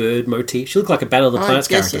sort of bird motif. She looked like a Battle of the Planets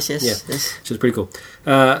character. Yes. She was pretty cool.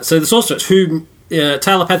 So the sorceress, who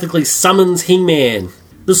telepathically summons He-Man.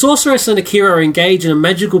 The sorceress and Akira engage in a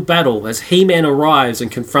magical battle as He-Man arrives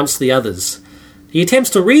and confronts the others. He attempts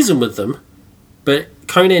to reason with them, but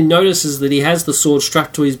Conan notices that he has the sword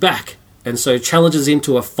strapped to his back, and so challenges him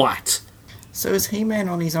to a fight. So is He-Man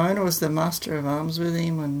on his own, or is the Master of Arms with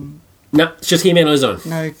him, and No, it's just He-Man on his own.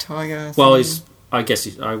 no Tiger? Well, thing?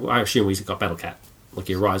 I assume he's got Battle Cat. Like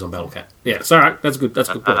he arrives on Battle Cat. Yeah, it's alright. That's good. That's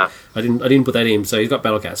a good point. I didn't put that in. So he's got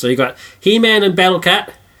Battle Cat. So you got He-Man and Battle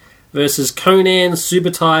Cat versus Conan,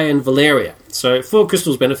 Subutai, and Valeria. So for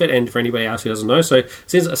Crystal's benefit, and for anybody else who doesn't know,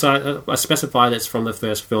 I specify that's from the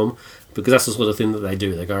first film because that's the sort of thing that they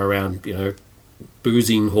do. They go around,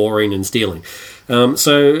 boozing, whoring, and stealing.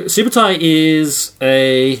 So Subutai is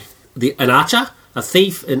an archer, a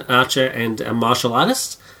thief, an archer, and a martial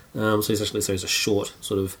artist. So he's a short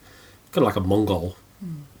sort of kind of like a Mongol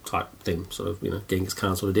type thing, sort of Genghis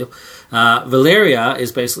Khan sort of deal. Valeria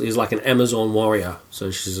is like an Amazon warrior,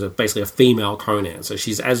 so she's basically a female Conan. So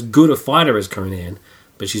she's as good a fighter as Conan,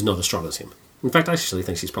 but she's not as strong as him. In fact, I actually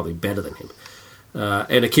think she's probably better than him.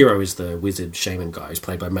 And Akira is the wizard shaman guy who's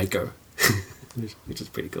played by Mako, which is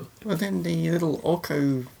pretty cool. Well, then the little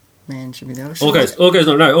Orko man should be there.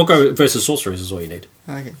 Orko versus sorceress is all you need.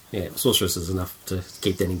 Okay. Yeah, sorceress is enough to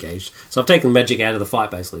keep them engaged. So I've taken magic out of the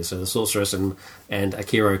fight basically. So the sorceress and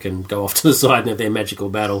Akira can go off to the side and have their magical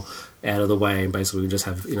battle out of the way, and basically we just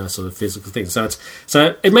have sort of physical things.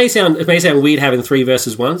 So it may sound weird having 3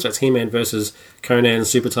 versus 1. So it's He-Man versus Conan,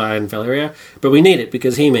 Subutai, and Valeria, but we need it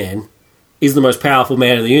because He-Man is the most powerful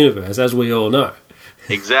man in the universe, as we all know.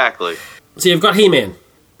 Exactly. So you've got He-Man.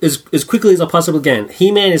 As quickly as I possibly can.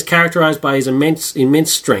 He-Man is characterized by his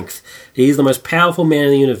immense strength. He is the most powerful man in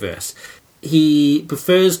the universe. He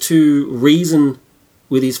prefers to reason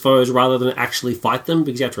with his foes rather than actually fight them,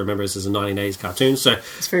 because you have to remember this is a 1980s cartoon. So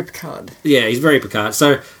It's very Picard. yeah, he's very Picard.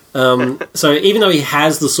 So so even though he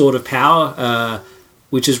has the Sword of Power,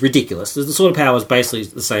 which is ridiculous, the Sword of Power is basically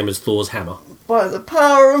the same as Thor's hammer. By the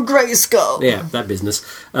power of Grayskull. Yeah, that business.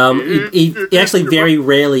 He actually very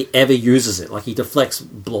rarely ever uses it. Like, he deflects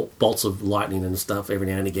bolts of lightning and stuff every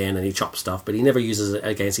now and again, and he chops stuff, but he never uses it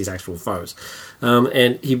against his actual foes.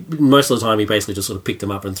 And most of the time, he basically just sort of picked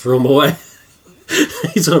them up and threw them away.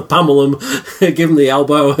 He sort of pummel them, give them the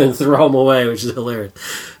elbow, and throw them away, which is hilarious.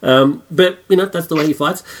 But, that's the way he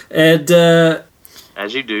fights. And,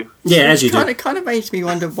 As you do. yeah, as you do. It kind of makes me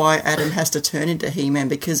wonder why Adam has to turn into He-Man,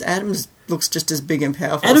 because Adam looks just as big and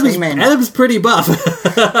powerful as He-Man. Adam's pretty buff.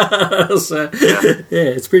 So, yeah,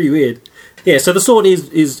 it's pretty weird. Yeah, so the sword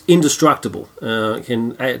is indestructible.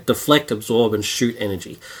 Can deflect, absorb, and shoot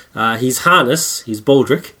energy. His harness, his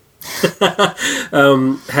baldric,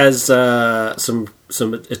 has some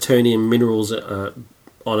Eternium minerals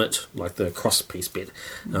on it, like the cross piece bit.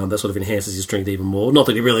 That sort of enhances his strength even more. Not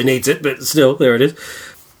that he really needs it, but still, there it is.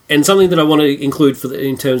 And something that I want to include for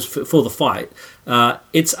the fight,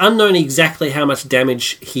 it's unknown exactly how much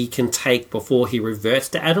damage he can take before he reverts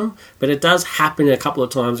to Adam, but it does happen a couple of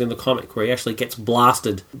times in the comic where he actually gets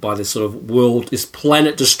blasted by this sort of this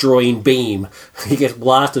planet-destroying beam. He gets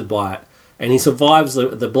blasted by it, and he survives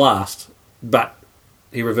the blast, but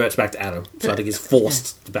he reverts back to Adam. So I think he's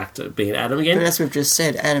forced back to being Adam again. But as we've just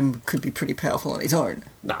said, Adam could be pretty powerful on his own.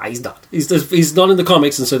 Nah, he's not. He's not in the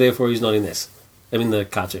comics, and so therefore he's not in this. I mean, the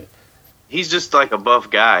cartoon. He's just like a buff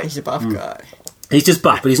guy. He's a buff guy. He's just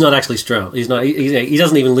buff, but he's not actually strong. He's not. He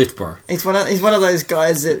doesn't even lift, bro. He's one of those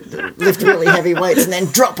guys that lift really heavy weights and then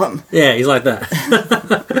drop them. Yeah, he's like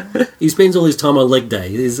that. He spends all his time on leg day.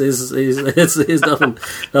 There's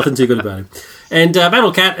nothing too good about him. And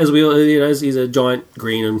Battle Cat, as we all he's a giant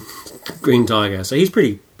green tiger, so he's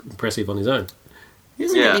pretty impressive on his own.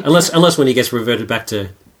 Isn't Yeah. he? Unless when he gets reverted back to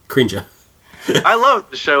Cringer. I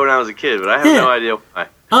loved the show when I was a kid, but I have no idea why.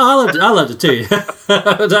 Oh, I loved it too.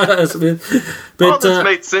 But All this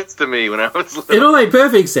made sense to me when I was little. it all made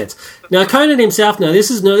perfect sense. Now Conan himself. Now this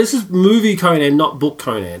is movie Conan, not book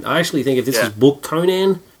Conan. I actually think if this is book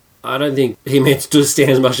Conan, I don't think He-Man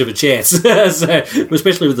stands much of a chance. So,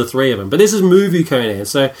 especially with the three of them. But this is movie Conan.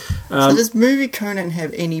 So does movie Conan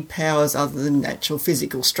have any powers other than natural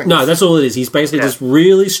physical strength? no, that's all it is. He's basically just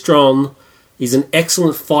really strong. He's an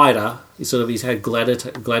excellent fighter. He's had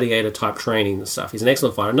gladiator type training and stuff. He's an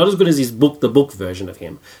excellent fighter. Not as good as the book version of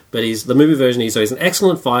him, but he's the movie version. He's an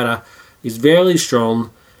excellent fighter. He's very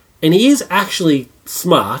strong, and he is actually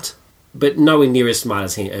smart, but nowhere near as smart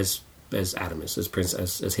as Adam is,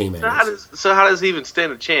 as He-Man. So how does he even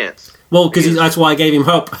stand a chance? Well, because that's why I gave him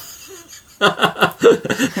help. Without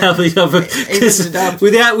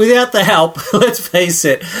the help, let's face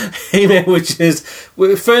it, He-Man,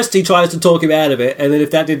 first he tries to talk him out of it, and then if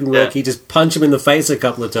that didn't work, he just punch him in the face a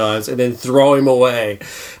couple of times and then throw him away.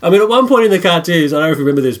 I mean, at one point in the cartoons, I don't know if you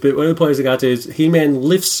remember this, but one of the points in the cartoons, He-Man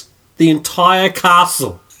lifts the entire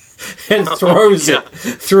castle and throws it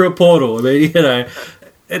through a portal. I mean,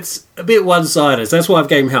 it's a bit one-sided, so that's why I've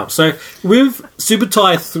gave him help. So with Super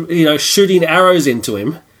Tai, shooting arrows into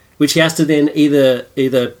him, which he has to then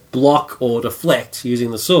either block or deflect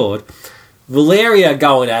using the sword. Valeria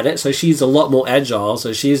going at it, so she's a lot more agile,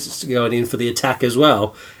 so she's going in for the attack as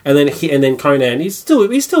well. And then Conan, he's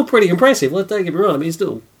still pretty impressive. Let's don't get me wrong, I mean, he's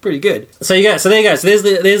still pretty good. So there you go. So that's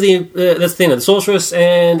the thing. The Sorceress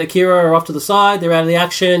and Akira are off to the side. They're out of the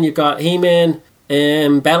action. You've got He-Man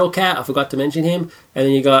and Battle Cat. I forgot to mention him. And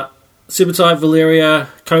then you got Super Tai, Valeria,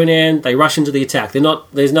 Conan. They rush into the attack.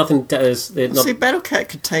 There's nothing. See, Battle Cat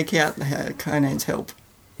could take out Conan's help.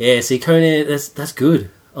 Yeah, see, Conan. That's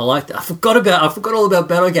good. I like that. I forgot all about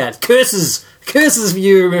Battle Cat. Curses for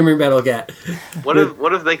you remembering Battle Cat. What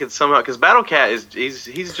if they could somehow? Because Battle Cat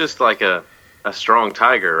he's just like a strong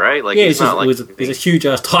tiger, right? Like he's a huge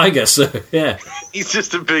ass tiger. So yeah, he's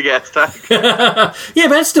just a big ass tiger. Yeah,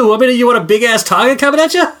 but still, I mean, you want a big ass tiger coming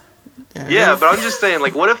at you? Yeah, but I'm just saying,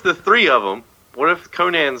 like, what if the three of them? What if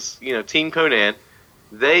Conan's, Team Conan,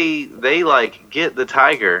 they like get the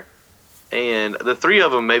tiger, and the three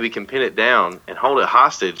of them maybe can pin it down and hold it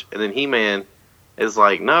hostage, and then He-Man is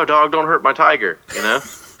like, "No, dog, don't hurt my tiger,"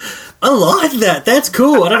 I like that. That's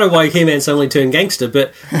cool. I don't know why He-Man suddenly turned gangster,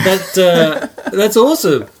 but that's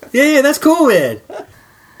awesome. Yeah, that's cool, man.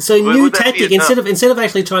 So new tactic, instead of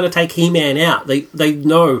actually trying to take He-Man out, they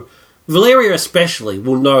know. Valeria especially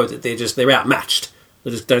will know that they're outmatched. They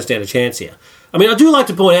just don't stand a chance here. I mean, I do have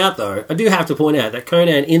to point out that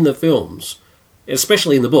Conan in the films,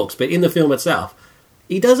 especially in the books, but in the film itself,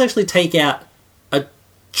 he does actually take out a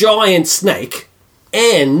giant snake,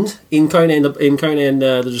 and in Conan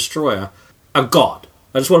the Destroyer, a god.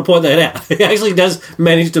 I just want to point that out. He actually does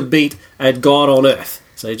manage to beat a god on Earth.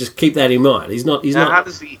 So just keep that in mind. He's not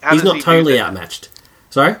totally outmatched.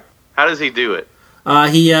 Sorry? How does he do it?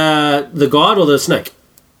 The god or the snake?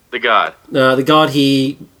 The god. The god,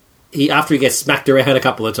 he after he gets smacked around a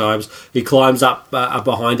couple of times, he climbs up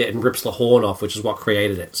behind it and rips the horn off, which is what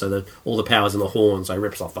created it. So that all the power's in the horn, so he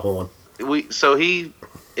rips off the horn.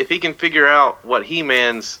 If he can figure out what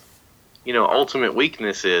He-Man's, ultimate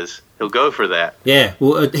weakness is, he'll go for that. Yeah,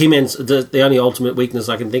 well, He-Man's the only ultimate weakness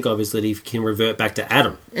I can think of is that he can revert back to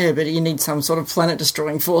Adam. Yeah, but you need some sort of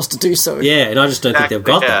planet-destroying force to do so. Yeah, and I just don't think they've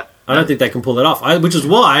got that. I don't think they can pull that off. Which is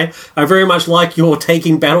why I very much like your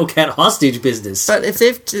taking Battle Cat hostage business. But if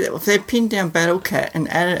they've pinned down Battle Cat and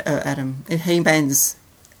Adam, if He-Man's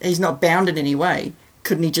he's not bound in any way,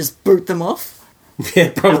 couldn't he just boot them off?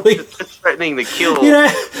 Yeah, probably. It's threatening to kill.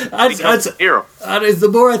 The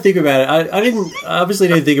more I think about it, I obviously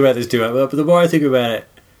didn't think about this too much, but the more I think about it,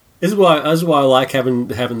 this is why I like having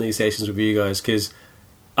these sessions with you guys, because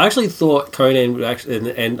I actually thought Conan would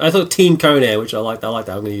actually, and I thought Team Conan, which I like that. I'm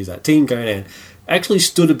going to use that. Team Conan actually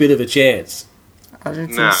stood a bit of a chance. I don't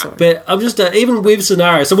think so. But I'm just even with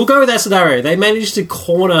scenario. So we'll go with that scenario. They managed to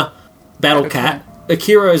corner Battle Cat.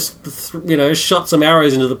 Akira's, shot some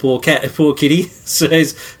arrows into the poor kitty. So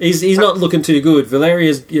he's not looking too good.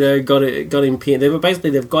 Valeria's, got him pinned.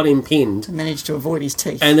 They've got him pinned. They managed to avoid his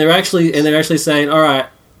teeth. And they're actually saying, all right,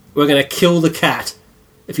 we're going to kill the cat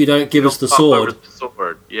if you don't give us the sword.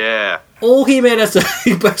 Yeah. All He-Man has to,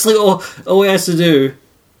 basically all he has to do,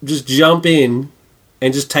 just jump in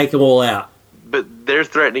and just take them all out. But they're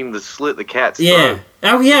threatening to slit the cat's throat. Yeah.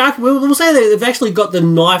 Oh yeah, we'll say that they've actually got the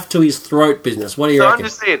knife to his throat business. What do you reckon? I'm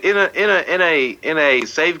just saying, in a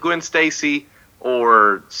save Gwen Stacy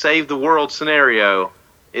or save the world scenario,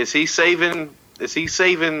 is he saving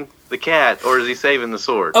the cat or is he saving the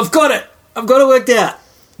sword? I've got it worked out.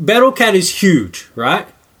 Battle Cat is huge, right?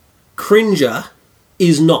 Cringer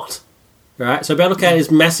is not, right? So Battle Cat is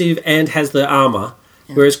massive and has the armor,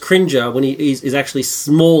 whereas Cringer, when he is actually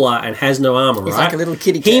smaller and has no armor, He's right? like a little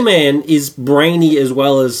kitty cat. He-Man is brainy as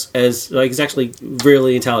well as like he's actually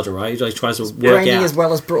really intelligent, right? He like, tries to work Brainy out. as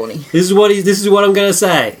well as brawny. This is what I'm going to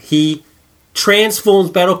say. He transforms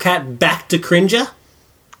Battle Cat back to Cringer.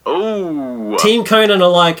 Oh, Team Conan are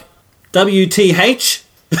like, WTH,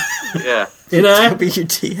 yeah. you know?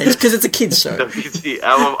 WTH, because it's a kids show.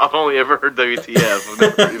 I've only ever heard WTF. I've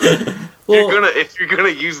never heard it. If you're gonna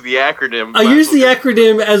use the acronym, I use the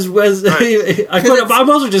acronym as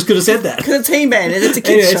I also just could have said that. Because it's He-Man and it's a kids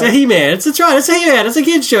Anyway, show. it's a He-Man. It's right. It's a He-Man. It's a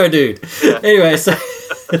kids show, dude. Yeah. Anyway, so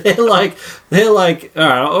they're like,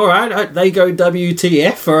 all right. They go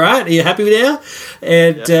WTF. All right, are you happy now?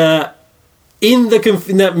 And in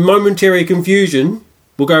that momentary confusion,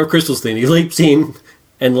 we'll go with Crystal's thing. He leaps in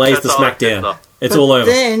and lays That's the all smack good down. stuff. It's But all over.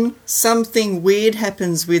 Then something weird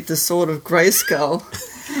happens with the Sword of Grayskull,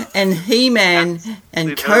 and He-Man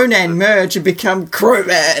and Conan merge and become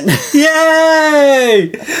Crowman.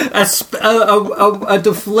 Yay! A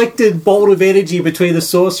deflected bolt of energy between the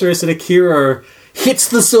sorceress and Akira hits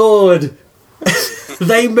the sword.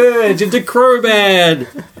 They merge into Crowman.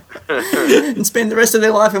 and spend the rest of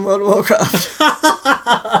their life in World of Warcraft.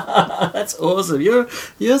 That's awesome. You're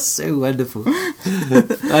so wonderful.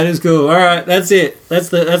 That is cool. All right, that's it. That's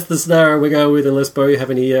the scenario we're going with. Unless Bo, you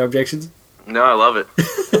have any objections? No, I love it.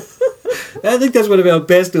 I think that's one of our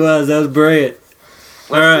best ones. That was brilliant.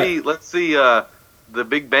 Let's see. The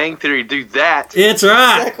Big Bang Theory do that. It's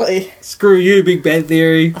right. Exactly. Screw you, Big Bang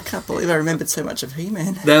Theory. I can't believe I remembered so much of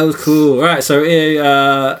He-Man. That was cool. All right,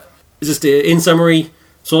 so just in summary,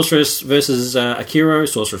 Sorceress versus Akira.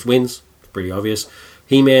 Sorceress wins. Pretty obvious.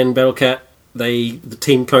 He-Man, Battle Cat. The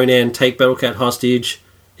Team Conan take Battle Cat hostage.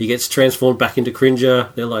 He gets transformed back into Cringer.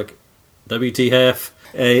 They're like, WTF.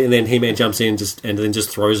 And then He-Man jumps in and then just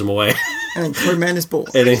throws him away. And then Crowman is born.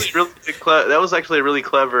 And then, That was actually a really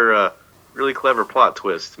clever plot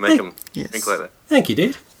twist to make him think like that. thank you,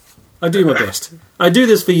 dude. I do my best. I do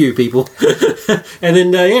this for you, people. And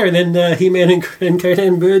then He-Man and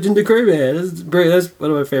Conan merge into Crowman. That's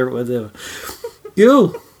one of my favourite ones ever.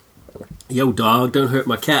 Yo, dog, don't hurt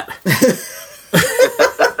my cat.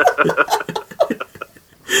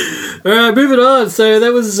 All right, moving on. So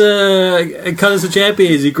that was Colours of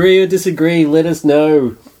Champions. Agree or disagree? Let us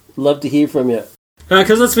know. Love to hear from you.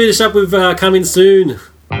 Because let's finish up with Coming Soon.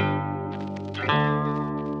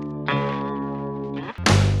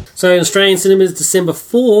 So in Australian cinemas, December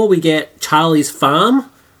 4, we get Charlie's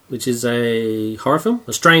Farm, which is a horror film,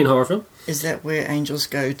 Australian horror film. Is that where angels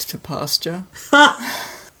go to pasture?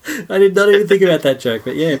 I did not even think about that joke,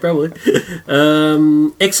 but yeah, probably.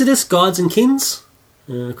 Exodus, Gods and Kings.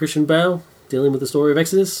 Christian Bale, dealing with the story of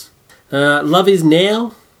Exodus. Love Is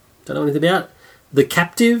Now, don't know anything about. The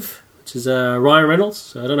Captive, which is Ryan Reynolds.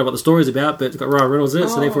 So I don't know what the story's about, but it's got Ryan Reynolds in it,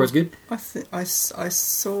 so therefore it's good. I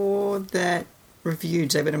saw that reviewed.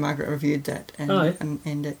 David and Margaret reviewed that,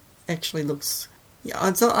 and it actually looks. Yeah,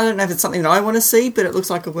 I don't know if it's something that I want to see, but it looks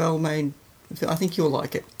like a well-made. I think you'll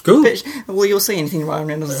like it. Cool. But, well, you'll see anything Ryan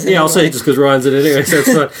Reynolds is in. Yeah, I'll anyway. see it just because Ryan's in it anyway, so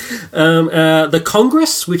it's fine. The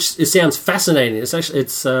Congress, which it sounds fascinating.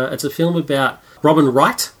 It's a film about Robin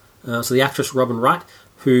Wright, so the actress Robin Wright,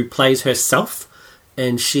 who plays herself,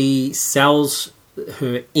 and she sells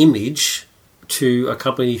her image to a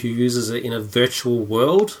company who uses it in a virtual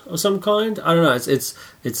world of some kind. I don't know. It's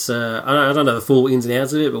I don't know the full ins and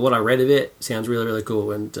outs of it, but what I read of it sounds really, really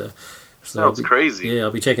cool. And Sounds crazy. Yeah,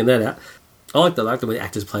 I'll be checking that out. I like the way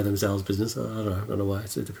actors play themselves business. I don't know why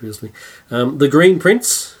it appeals to me. The Green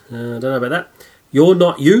Prince. Don't know about that. You're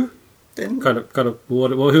Not You. Then Kind of. Who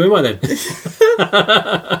am I then?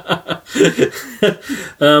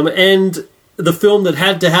 And the film that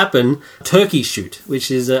had to happen, Turkey Shoot,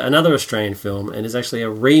 which is another Australian film and is actually a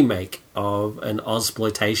remake of an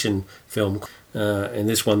Ozploitation film. And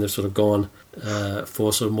this one they've sort of gone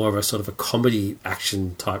for sort of more of a sort of a comedy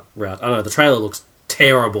action type route. I don't know. The trailer looks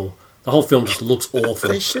terrible. The whole film just looks awful.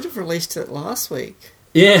 they should have released it last week.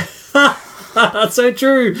 Yeah, that's so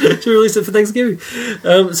true. Should release it for Thanksgiving.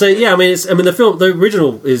 The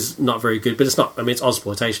original is not very good, but it's not. I mean, it's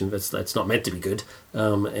Ozploitation. It's not meant to be good,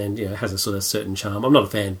 and it has a sort of certain charm. I'm not a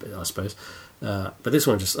fan, but I suppose. But this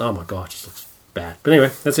one just, oh my god, just looks bad. But anyway,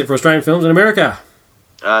 that's it for Australian films in America.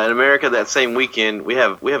 In America, that same weekend, we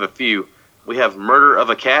have a few. We have Murder of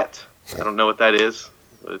a Cat. I don't know what that is.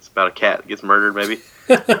 It's about a cat that gets murdered, maybe.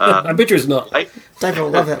 I bet you it's not. David will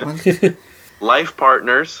love that one. Life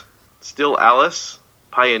Partners, Still Alice,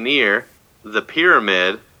 Pioneer, The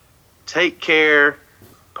Pyramid, Take Care,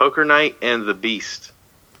 Poker Night, and The Beast.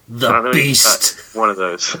 The Beast. One of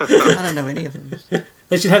those. I don't know any of them.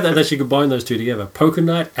 They should have that. They should combine those two together. Poker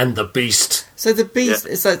Night and The Beast. So the Beast,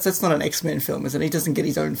 that's not an X-Men film, is it? He doesn't get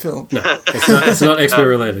his own film. No, it's not X-Men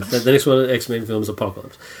related. The next one, X-Men film, is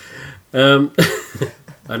Apocalypse. I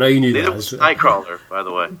know you knew Neither that. was Nightcrawler, by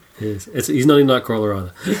the way. Yes, he's not in Nightcrawler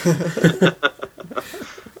either.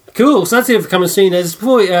 Cool. So that's it for coming soon.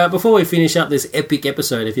 Before we finish up this epic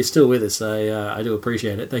episode, if you're still with us, I do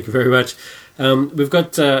appreciate it. Thank you very much. We've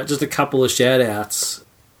got just a couple of shout-outs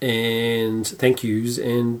and thank yous,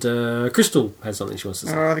 and Crystal has something she wants to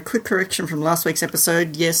say. All right, a quick correction from last week's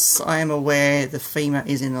episode. Yes, I am aware the femur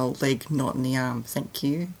is in the leg, not in the arm. Thank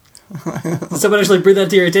you. Did someone actually bring that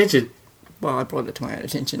to your attention? Well, I brought it to my own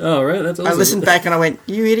attention. Oh, right, that's awesome. I listened back and I went,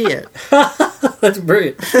 you idiot. That's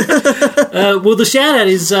brilliant. Well, the shout-out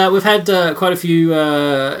is we've had quite a few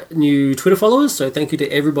new Twitter followers, so thank you to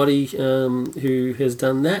everybody who has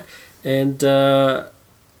done that. And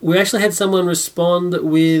we actually had someone respond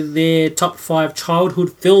with their top 5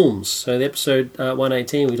 childhood films. So the episode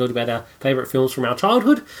 118, we talked about our favourite films from our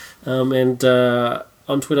childhood. And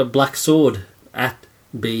on Twitter, Black Sword, at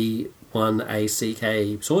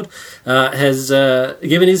B1ACK Sword, has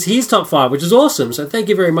given his top 5, which is awesome. So thank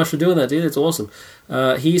you very much for doing that, dude. That's awesome.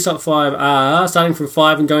 His top 5 are, starting from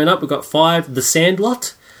 5 and going up, we've got 5, The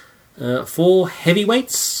Sandlot, 4,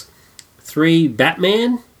 Heavyweights, 3,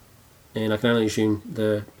 Batman, and I can only assume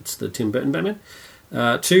it's the Tim Burton Batman,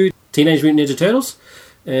 2, Teenage Mutant Ninja Turtles,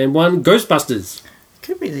 and 1, Ghostbusters.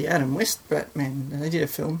 Could be the Adam West Batman. They did a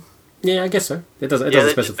film. Yeah, I guess so. It doesn't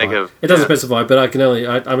specify. It doesn't specify, but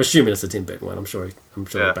I'm assuming it's the Tim Burton one. I'm sure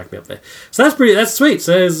they'll back me up there. So that's sweet.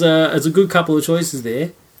 So there's a good couple of choices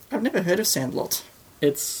there. I've never heard of Sandlot.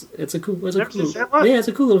 It's a cool. Never seen Sandlot? Yeah, it's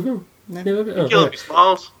a cool little film. Killing Me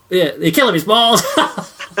Smalls. Yeah, they're killing me smalls.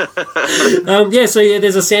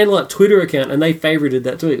 There's a Sandlot Twitter account, and they favorited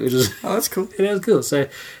that tweet, which is Oh, that's cool. that was cool. So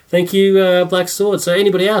thank you, Black Sword. So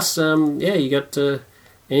anybody else? You got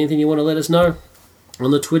anything you want to let us know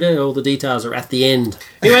on the Twitter? All the details are at the end.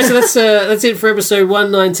 Anyway, so that's it for episode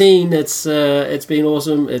 119. It's been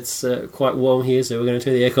awesome. It's quite warm here, so we're going to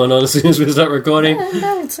turn the aircon on as soon as we start recording.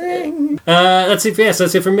 That's it. Yes,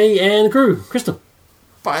 that's it from me and the crew. Crystal.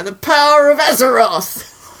 By the power of Azeroth.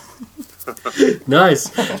 Nice.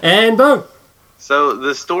 And Bo. So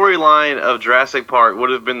the storyline of Jurassic Park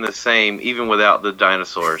would have been the same even without the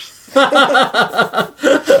dinosaurs.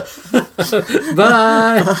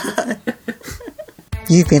 Bye.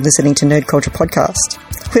 You've been listening to Nerd Culture Podcast.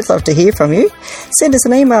 We'd love to hear from you. Send us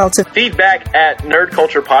an email to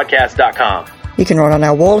feedback@nerdculturepodcast.com. You can write on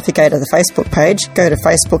our wall if you go to the Facebook page. Go to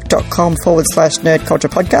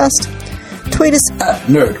facebook.com/nerdculturepodcast. Tweet us At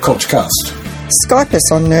NerdCultureCast. Skype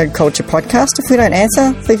us on Nerd Culture Podcast. If we don't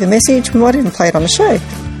answer, leave a message. We might even play it on the show.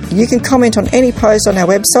 You can comment on any post on our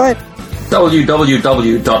website.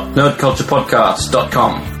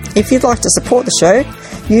 www.nerdculturepodcast.com. If you'd like to support the show,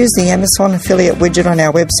 use the Amazon affiliate widget on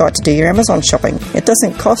our website to do your Amazon shopping. It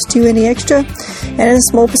doesn't cost you any extra, and a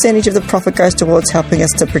small percentage of the profit goes towards helping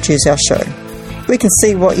us to produce our show. We can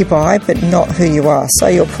see what you buy, but not who you are, so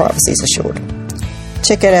your privacy is assured.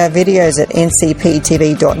 Check out our videos at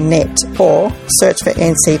ncptv.net or search for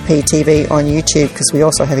ncptv on YouTube, because we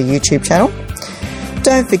also have a YouTube channel.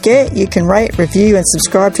 Don't forget, you can rate, review and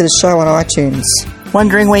subscribe to the show on iTunes.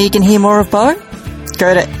 Wondering where you can hear more of Bo?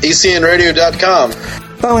 Go to ecnradio.com.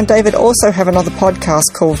 Bo and David also have another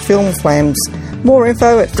podcast called Film Flams. More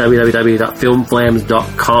info at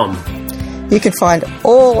www.filmflams.com. You can find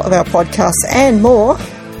all of our podcasts and more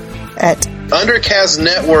at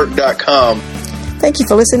Undercastnetwork.com. Thank you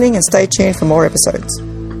for listening and stay tuned for more episodes.